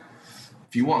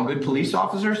 If you want good police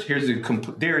officers,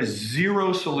 there is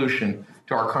zero solution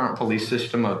to our current police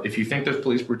system of, if you think there's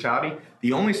police brutality,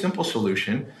 the only simple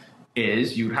solution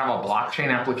is you have a blockchain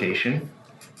application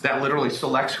that literally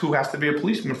selects who has to be a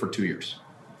policeman for 2 years.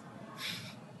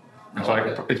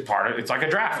 It's like a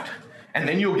draft. And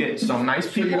then you'll get some nice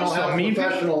So you people, don't some have mean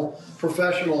people.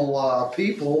 professional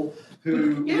people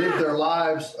who live their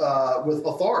lives with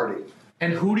authority.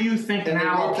 And who do you think And they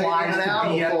now rotate applies in and to out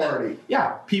be of at the, authority. yeah,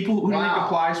 people who do you think Wow.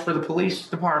 applies for the police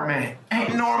department?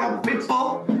 Ain't normal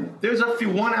people. There's a few,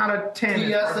 1 out of 10.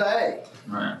 TSA.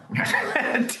 Right.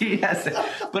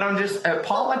 TSA. But I'm just at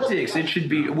politics.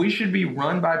 We should be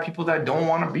run by people that don't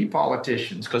want to be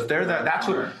politicians because that's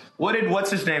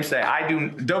what's his name say?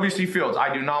 W.C. Fields.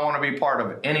 I do not want to be part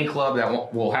of any club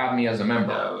that will have me as a member.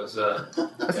 That was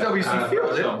That's W.C.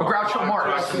 Fields. Groucho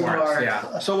Marx.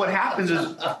 Yeah. So what happens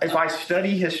is, if I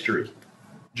study history,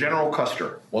 General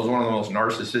Custer was one of the most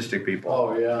narcissistic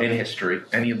people in history,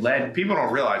 and he led. People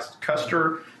don't realize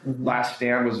Custer Last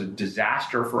Stand was a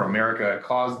disaster for America. It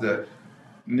caused the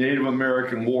Native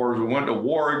American wars. We went to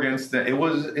war against them.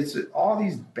 It's all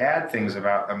these bad things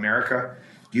about America.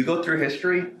 You go through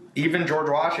history, even George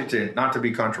Washington. Not to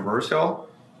be controversial,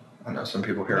 I know some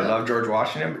people here love George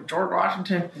Washington, but George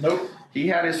Washington, he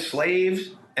had his slaves,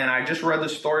 and I just read the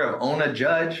story of Ona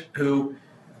Judge, who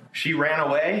she ran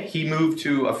away. He moved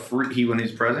to when he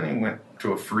was president, he went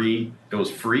to it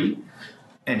was free,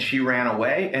 and she ran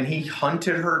away, and he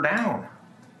hunted her down.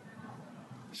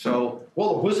 So,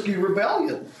 Well, the Whiskey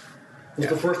Rebellion was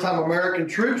the first time American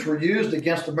troops were used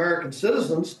against American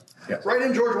citizens. Yes. Right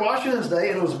in George Washington's day,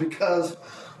 and it was because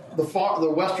the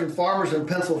Western farmers in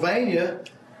Pennsylvania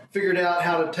figured out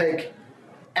how to take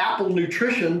apple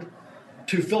nutrition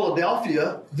to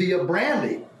Philadelphia via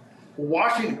brandy.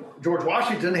 George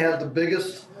Washington had the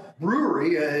biggest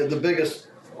brewery, the biggest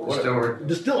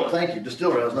distiller. Thank you,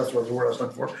 distiller. That's what the word I was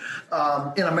looking for.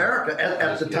 In America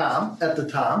at the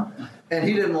time, and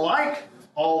he didn't like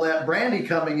all that brandy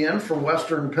coming in from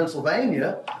Western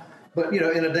Pennsylvania. But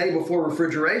in a day before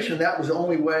refrigeration, that was the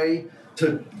only way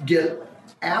to get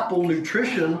apple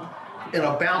nutrition in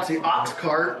a bouncy ox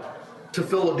cart to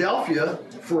Philadelphia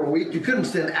for a week. You couldn't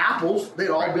send apples; they'd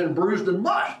all been bruised and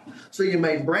mushed. So you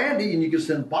made brandy, and you could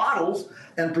send bottles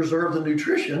and preserve the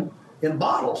nutrition in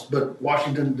bottles. But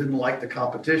Washington didn't like the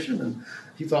competition, and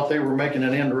he thought they were making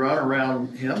an end run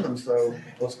around him, and so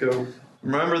let's go.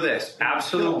 Remember this: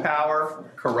 absolute power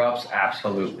corrupts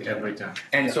absolutely Every time.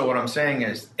 And so what I'm saying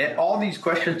is, all these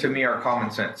questions to me are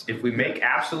common sense. If we make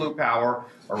absolute power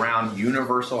around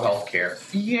universal health care,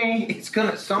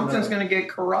 something's gonna get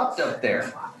corrupt up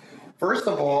there. First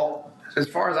of all, as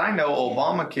far as I know,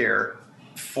 Obamacare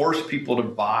forced people to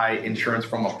buy insurance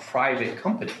from a private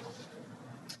company.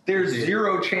 There's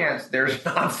zero chance there's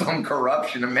not some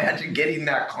corruption. Imagine getting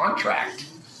that contract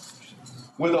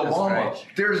with Obama. Right.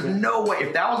 There's no way.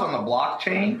 If that was on the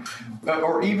blockchain,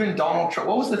 or even Donald Trump,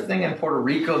 what was the thing in Puerto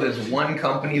Rico? This one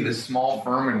company, this small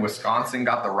firm in Wisconsin,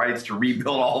 got the rights to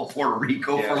rebuild all of Puerto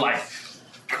Rico for like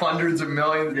hundreds of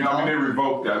millions. Yeah, I mean, they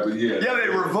revoked that, but yeah. Yeah, they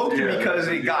revoked it because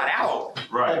it got out.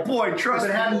 Right. Oh boy, trust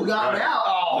But me. it hadn't gotten out.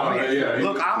 Oh, man. yeah,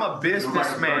 Look, I'm a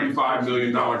businessman. $35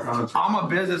 million contract. I'm a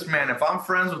businessman. If I'm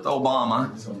friends with Obama,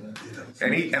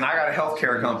 and I got a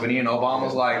healthcare company, and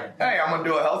Obama's like, "Hey, I'm gonna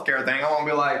do a healthcare thing," I'm gonna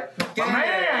be like, "Man, I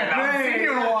haven't seen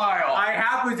you in a while. I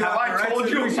happen to Have I told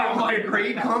you about my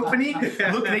great company?"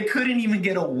 Look, they couldn't even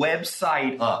get a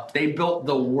website up. They built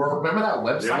the work. Remember that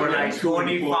website? Yeah, For like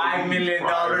 $25 million.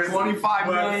 $25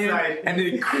 million, website. and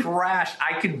it crashed.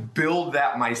 I could build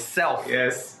that myself.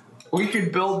 Yes. We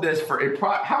could build this for it.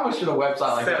 How much should a website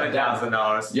like that?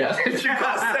 $7,000. Yes, it should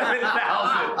cost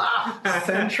 $7,000.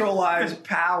 Centralized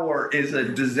power is a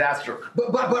disaster.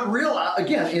 But real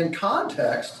again, in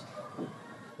context,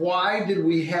 why did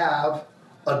we have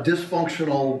a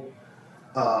dysfunctional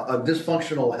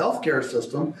healthcare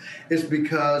system? Is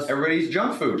because Everybody's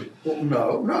junk food. well,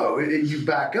 no. You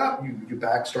back up. You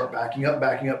start backing up,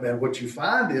 and what you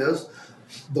find is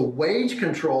the wage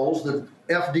controls that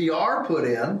FDR put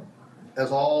in as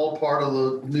all part of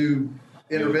the new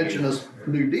interventionist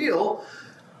New Deal.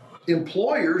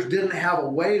 Employers didn't have a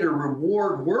way to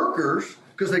reward workers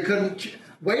because they couldn't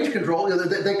wage control.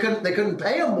 They couldn't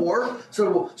pay them more.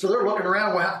 So they're looking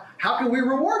around. Well, how can we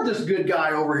reward this good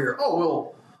guy over here?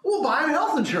 Oh, we'll buy him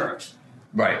health insurance.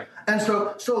 Right. And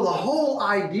so the whole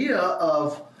idea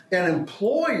of an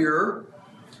employer,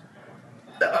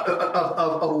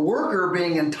 of a worker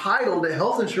being entitled to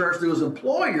health insurance through his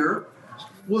employer,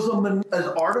 was an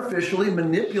artificially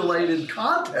manipulated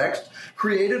context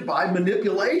created by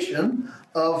manipulation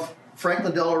of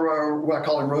Franklin Delano, what I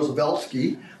call him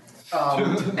Rooseveltsky,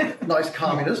 nice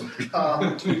communist,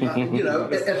 at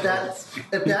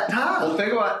that time. Well,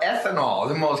 think about ethanol,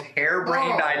 the most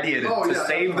harebrained idea to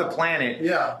save the planet.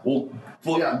 Yeah. Well,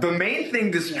 the main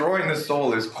thing destroying the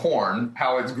soil is corn,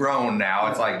 how it's grown now.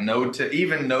 It's like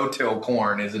even no-till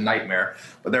corn is a nightmare.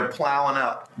 But they're plowing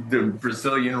up the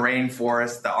Brazilian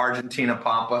rainforest, the Argentina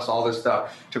pampas, all this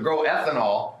stuff to grow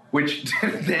ethanol, which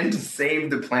then to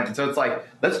save the planet. So it's like,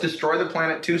 let's destroy the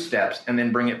planet 2 steps and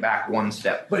then bring it back 1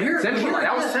 step. But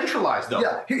that was centralized, though.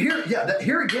 Yeah,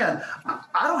 here again,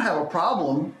 I don't have a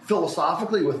problem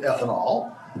philosophically with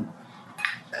ethanol.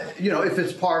 If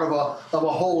it's part of a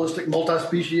holistic,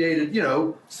 multi-speciated,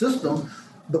 system.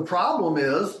 The problem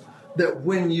is that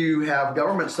when you have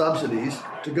government subsidies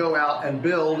to go out and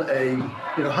build a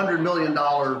 $100 million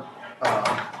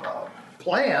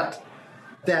plant,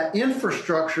 that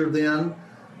infrastructure then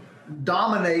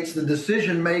dominates the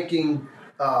decision making,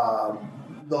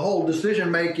 the whole decision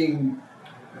making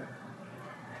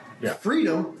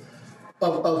freedom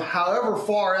of however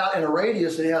far out in a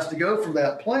radius it has to go from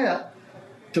that plant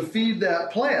to feed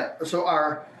that plant. So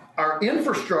our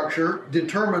infrastructure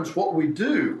determines what we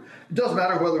do. It doesn't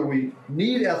matter whether we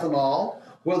need ethanol,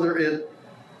 whether it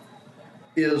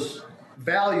is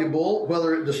valuable,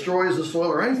 whether it destroys the soil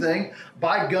or anything.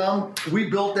 By gum, we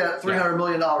built that $300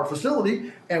 million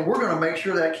facility, and we're going to make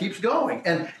sure that keeps going.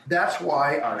 And that's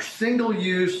why our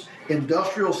single-use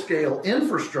industrial scale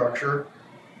infrastructure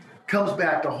comes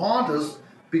back to haunt us,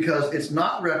 because it's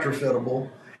not retrofittable,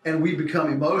 and we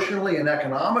become emotionally and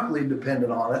economically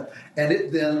dependent on it, and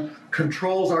it then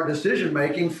controls our decision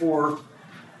making for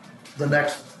the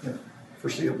next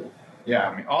foreseeable. Yeah,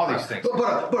 I mean, all these things.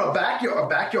 But a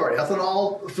backyard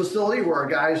ethanol facility where a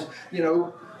guy's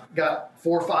got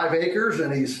 4 or 5 acres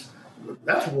and he's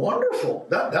that's wonderful.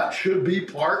 That should be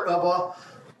part of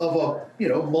a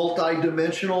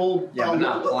multi-dimensional. Yeah, but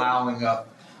not plowing up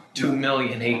 2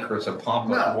 million acres of pump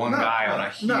with one guy on a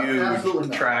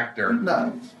huge tractor.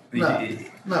 No.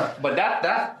 But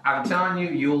that I'm telling you,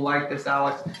 you'll like this,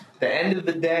 Alex. The end of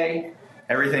the day,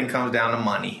 everything comes down to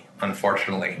money.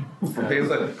 Unfortunately, for people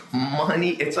like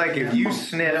money, it's like if you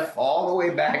sniff all the way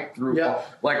back through,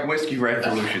 like whiskey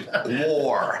revolution,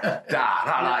 war,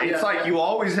 it's like you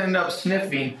always end up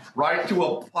sniffing right to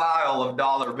a pile of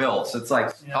dollar bills. It's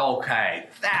like, okay,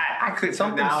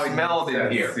 something smelled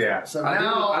in here. Yeah. So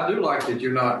I do like that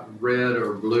you're not red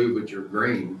or blue, but you're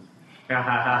green.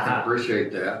 I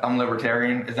appreciate that. I'm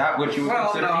libertarian. Is that what you would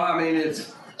consider? No, me? I mean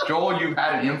it's Joel, you've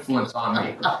had an influence on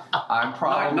me. I'm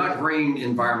probably not green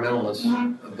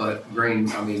environmentalist, but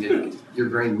green. I mean, you're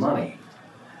green money.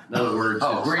 In other words,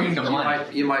 green to money.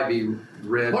 You might be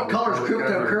red. what color is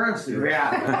cryptocurrency?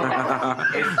 Yeah.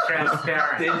 It's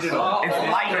transparent. Digital. It's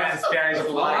light. Transparent. It's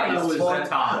All I know light. is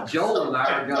that Joel and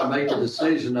I are going to make a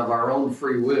decision of our own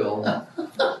free will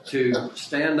to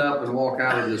stand up and walk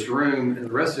out of this room, and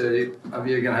the rest of you are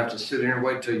going to have to sit here and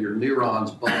wait till your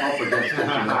neurons bump up against each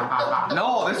other.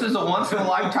 No, this is a once in a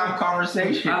lifetime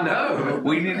conversation. I know.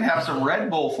 We need to have some Red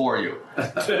Bull for you.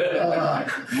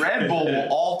 Red Bull will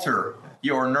alter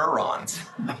your neurons.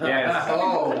 Yes.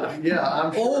 Oh, yeah.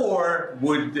 I'm sure. Or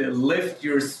would lift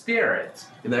your spirit.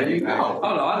 There you go.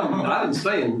 Oh no, I didn't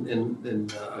say in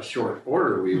a short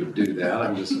order we would do that.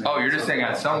 I'm just saying. Oh, you're just saying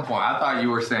at some point. I thought you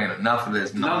were saying enough of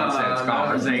this nonsense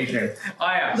conversation.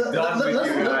 I am done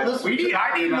with you.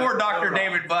 I need more Dr.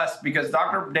 David Buss, because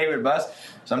Dr. David Buss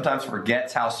sometimes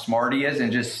forgets how smart he is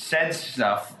and just says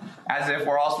stuff as if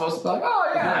we're all supposed to be like,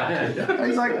 oh yeah.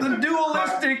 He's like the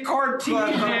dualistic Cartesian.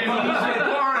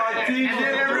 And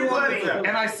then everybody,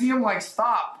 and I see him like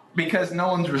stop because no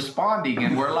one's responding,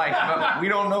 and we're like, but we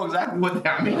don't know exactly what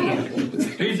that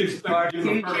means. He's expecting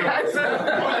you to Yes,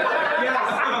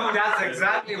 that's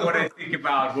exactly what I think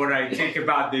about when I think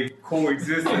about the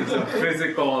coexistence of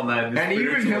physical and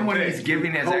even him when he's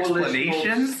giving his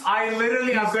explanations. I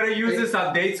literally am going to use this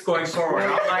on dates going forward.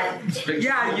 I'm like,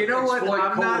 yeah, you know what?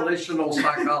 I'm not. Coalitional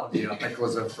psychology, I think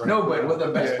was a phrase. No, but what the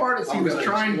best part is he was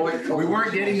trying. We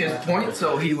weren't getting his point,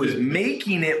 so he was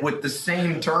making it with the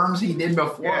same terms he did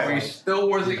before. Yeah. But he still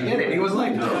wasn't getting it. He was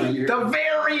like, the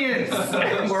variance,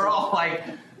 and we're all like,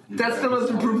 that still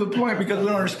doesn't prove the point because we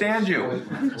don't understand you.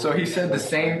 So he said the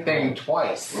same thing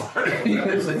twice. Yeah,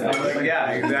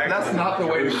 exactly. That's not the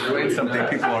way to explain something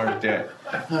people understand.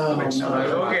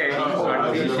 Okay.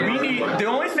 We need the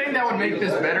only thing that would make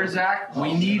this better, Zach.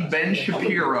 We need Ben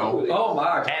Shapiro. Oh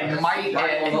my! And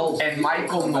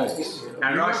Michael Knowles.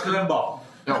 And Rush Limbaugh.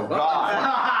 Oh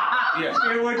God. Yeah.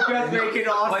 It would just make it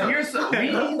awesome. But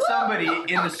we need somebody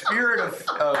in the spirit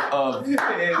of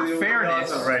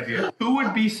fairness. Right here. Who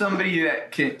would be somebody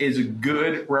that is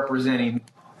good representing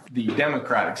the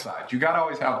Democratic side? You got to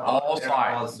always have all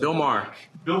sides. Bill Maher.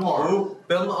 Bill Maher. Who?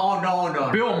 Bill? Oh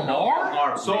no. Bill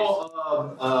Maher?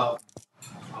 So,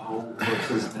 What's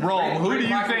his name? Rome. Who do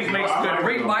you think makes good?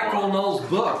 Read Michael Knowles'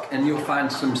 book, and you'll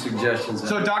find some suggestions.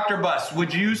 So, Dr. Buss,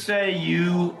 would you say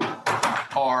you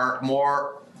are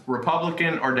more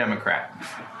Republican or Democrat?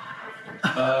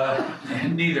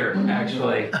 Neither,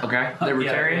 actually. Okay,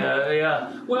 libertarian.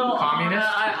 Yeah. Well, Communist?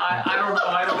 I don't know.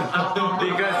 I don't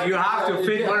know. Because you have to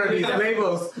fit one of these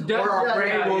labels, or our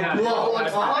brain will yeah. blow.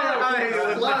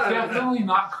 Definitely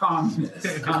not communist.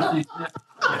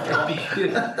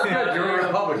 You're a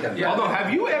Republican. Although,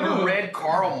 have you ever read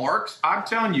Karl Marx? I'm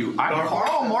telling you,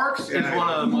 Karl Marx is one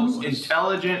of the most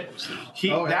intelligent.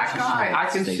 That guy, I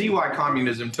can see why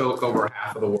communism took over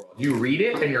half of the world. You read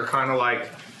it, and you're kind of like,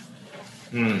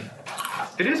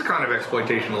 it is kind of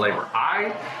exploitation of labor.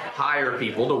 I hire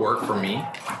people to work for me,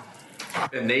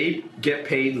 and they get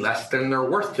paid less than they're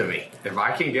worth to me. If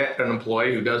I can get an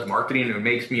employee who does marketing and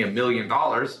makes me $1 million,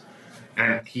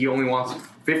 and he only wants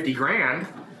 50 grand,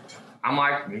 I'm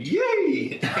like,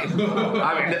 yay!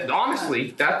 I mean,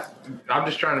 honestly, I'm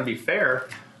just trying to be fair.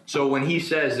 So when he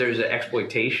says there's an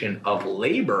exploitation of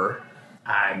labor,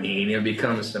 I mean, it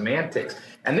becomes semantics.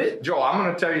 And this, Joel, I'm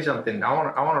going to tell you something. I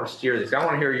want to steer this. I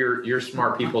want to hear your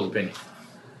smart people's opinion.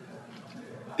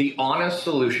 The honest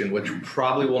solution, which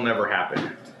probably will never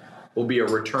happen, will be a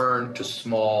return to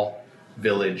small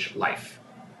village life.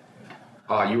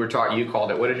 You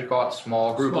called it, what did you call it?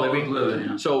 Small group living?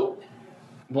 Yeah. So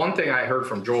one thing I heard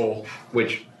from Joel,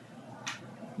 which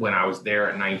when I was there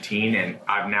at 19 and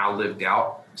I've now lived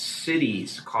out,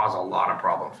 cities cause a lot of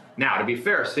problems. Now, to be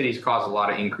fair, cities cause a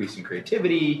lot of increase in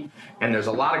creativity, and there's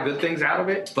a lot of good things out of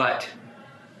it, but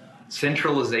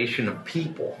centralization of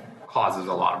people causes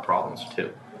a lot of problems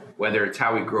too. whether it's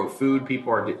how we grow food,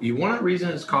 people are. One of the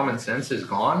reasons common sense is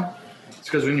gone. It's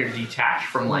because when you're detached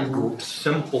from like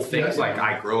simple things like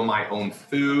I grow my own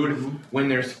food, when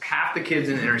there's half the kids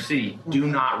in the inner city do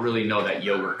not really know that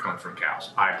yogurt comes from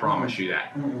cows. I promise you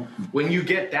that. When you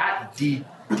get that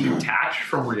detached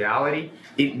from reality,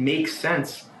 it makes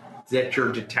sense that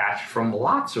you're detached from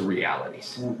lots of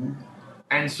realities.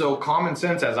 And so common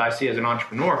sense, as I see as an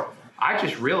entrepreneur, I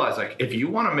just realized like if you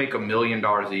want to make $1 million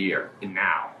a year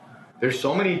now, there's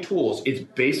so many tools. It's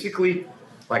basically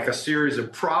like a series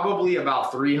of probably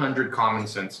about 300 common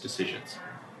sense decisions.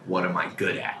 What am I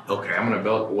good at? Okay, I'm gonna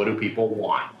build, what do people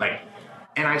want?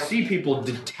 And I see people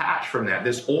detached from that.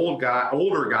 This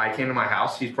older guy came to my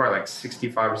house. He's probably like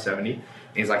 65 or 70. And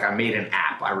he's like, I made an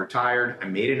app. I retired, I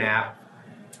made an app.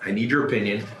 I need your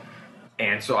opinion.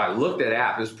 And so I looked at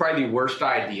app. It was probably the worst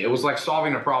idea. It was like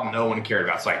solving a problem no one cared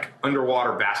about. It's like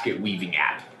underwater basket weaving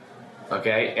app.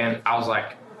 Okay, and I was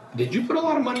like, did you put a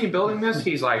lot of money in building this?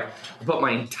 He's like, I put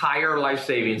my entire life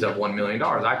savings of $1 million.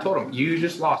 I told him, you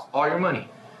just lost all your money.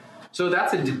 So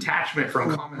that's a detachment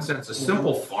from common sense. A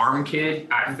simple farm kid,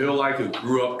 I feel like, who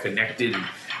grew up connected and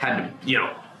had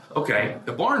to, okay,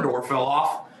 the barn door fell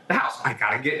off the house. I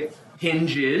gotta get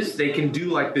hinges. They can do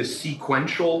like this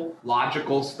sequential,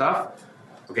 logical stuff.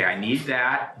 Okay, I need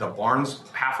that. The barn's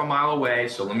half a mile away,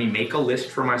 so let me make a list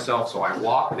for myself. So I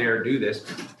walk there, do this.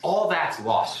 All that's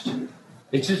lost.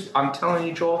 It's just, I'm telling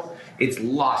you, Joel, it's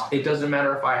lost. It doesn't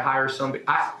matter if I hire somebody.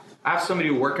 I have somebody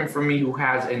working for me who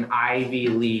has an Ivy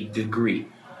League degree.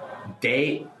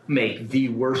 They make the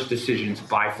worst decisions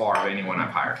by far of anyone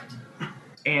I've hired.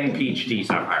 And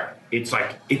PhDs I've hired. It's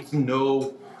like, it's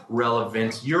no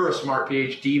relevance. You're a smart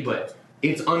PhD, but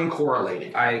it's uncorrelated.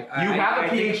 You have a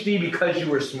PhD because you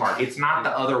were smart. It's not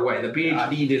the other way. The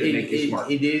PhD didn't make you smart.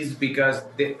 It is because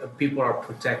people are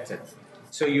protected.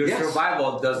 So your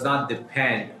survival does not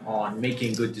depend on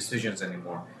making good decisions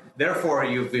anymore. Therefore,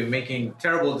 you've been making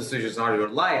terrible decisions all your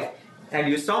life, and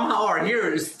you somehow are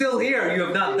here, still here. You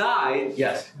have not died.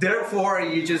 Yes. Therefore,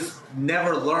 you just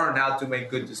never learn how to make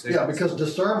good decisions. Yeah, because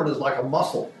discernment is like a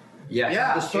muscle. Yes.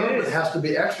 Yeah, Discernment has to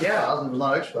be exercised, and it's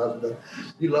not exercised. But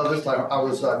you love this time.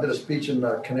 I did a speech in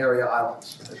the Canary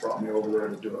Islands. They brought me over there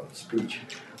to do a speech,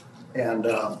 and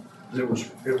it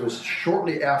was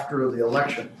shortly after the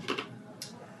election.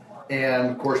 And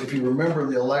of course, if you remember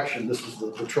the election, this is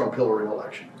the Trump-Hillary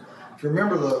election. If you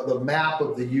remember the map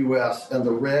of the U.S. and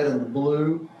the red and the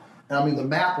blue, and I mean the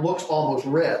map looks almost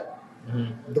red.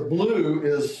 Mm-hmm. The blue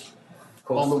is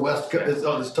coastal. On the west coast.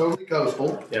 It's totally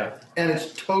coastal. Yeah. And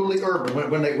it's totally urban.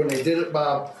 When they did it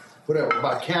by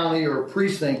county or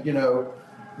precinct,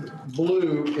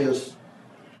 blue is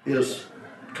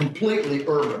completely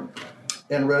urban,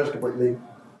 and red is completely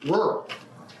rural.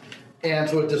 And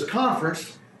so at this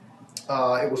conference,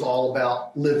 it was all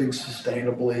about living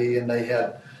sustainably, and they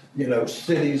had,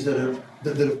 cities that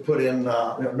have put in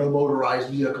no motorized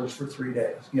vehicles for 3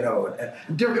 days. And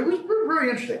it was very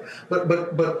interesting.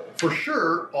 But for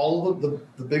sure, all of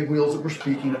the big wheels that were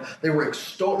speaking, they were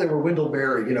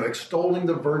Wendell-Berry, extolling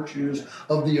the virtues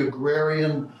of the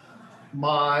agrarian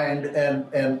mind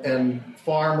and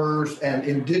farmers and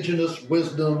indigenous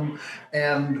wisdom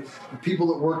and people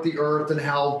that work the earth, and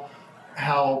how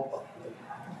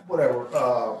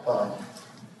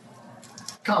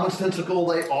commonsensical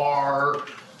they are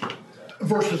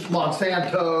versus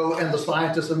Monsanto and the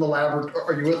scientists in the laboratory.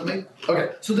 Are you with me?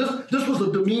 Okay, so this was a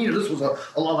demeanor. This was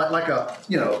a lot like a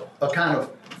kind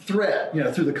of thread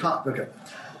through the okay.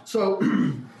 So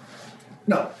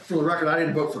no, for the record, I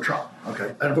didn't vote for Trump.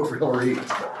 Okay, I didn't vote for Hillary either.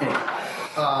 But anyway,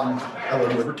 I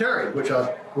was a libertarian, which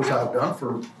I've done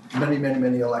for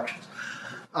many elections.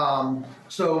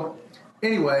 So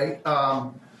anyway.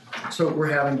 So we're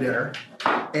having dinner,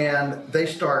 and they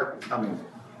start. I mean,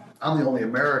 I'm the only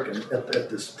American at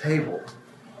this table,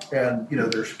 and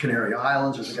there's Canary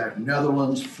Islands, there's a guy from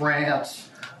Netherlands, France,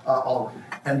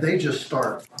 and they just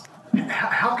start.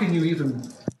 How can you even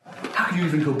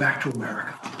go back to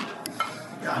America?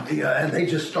 And they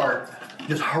just start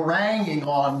haranguing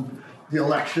on the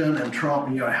election and Trump,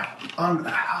 and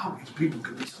how these people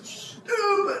could be so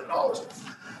stupid and all this stuff.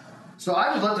 So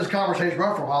I just let this conversation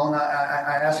run for a while, and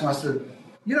I asked him, I said,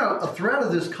 a thread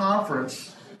of this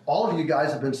conference, all of you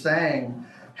guys have been saying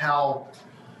how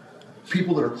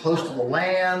people that are close to the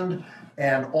land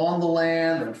and on the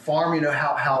land and farm,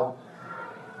 how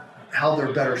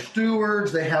they're better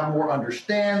stewards, they have more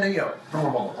understanding, blah,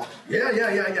 blah, blah, blah.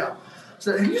 Yeah.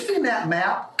 So have you seen that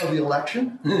map of the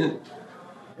election?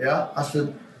 Yeah. I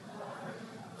said,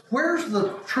 where's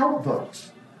the Trump votes?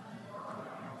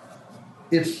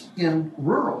 It's in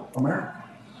rural America,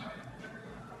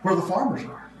 where the farmers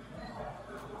are.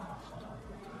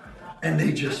 And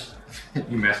they just,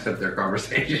 You messed up their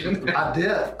conversation. I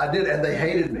did, and they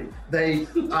hated me.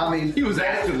 He was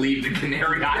asked to leave the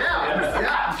Canary Islands.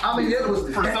 Yeah. I mean, it was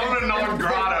Persona non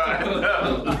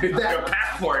grata. That-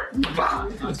 Passport.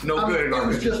 It's no good in It our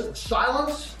was business. just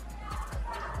silence,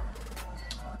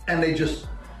 and they just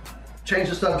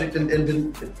changed the subject, and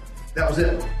didn't. That was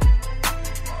it.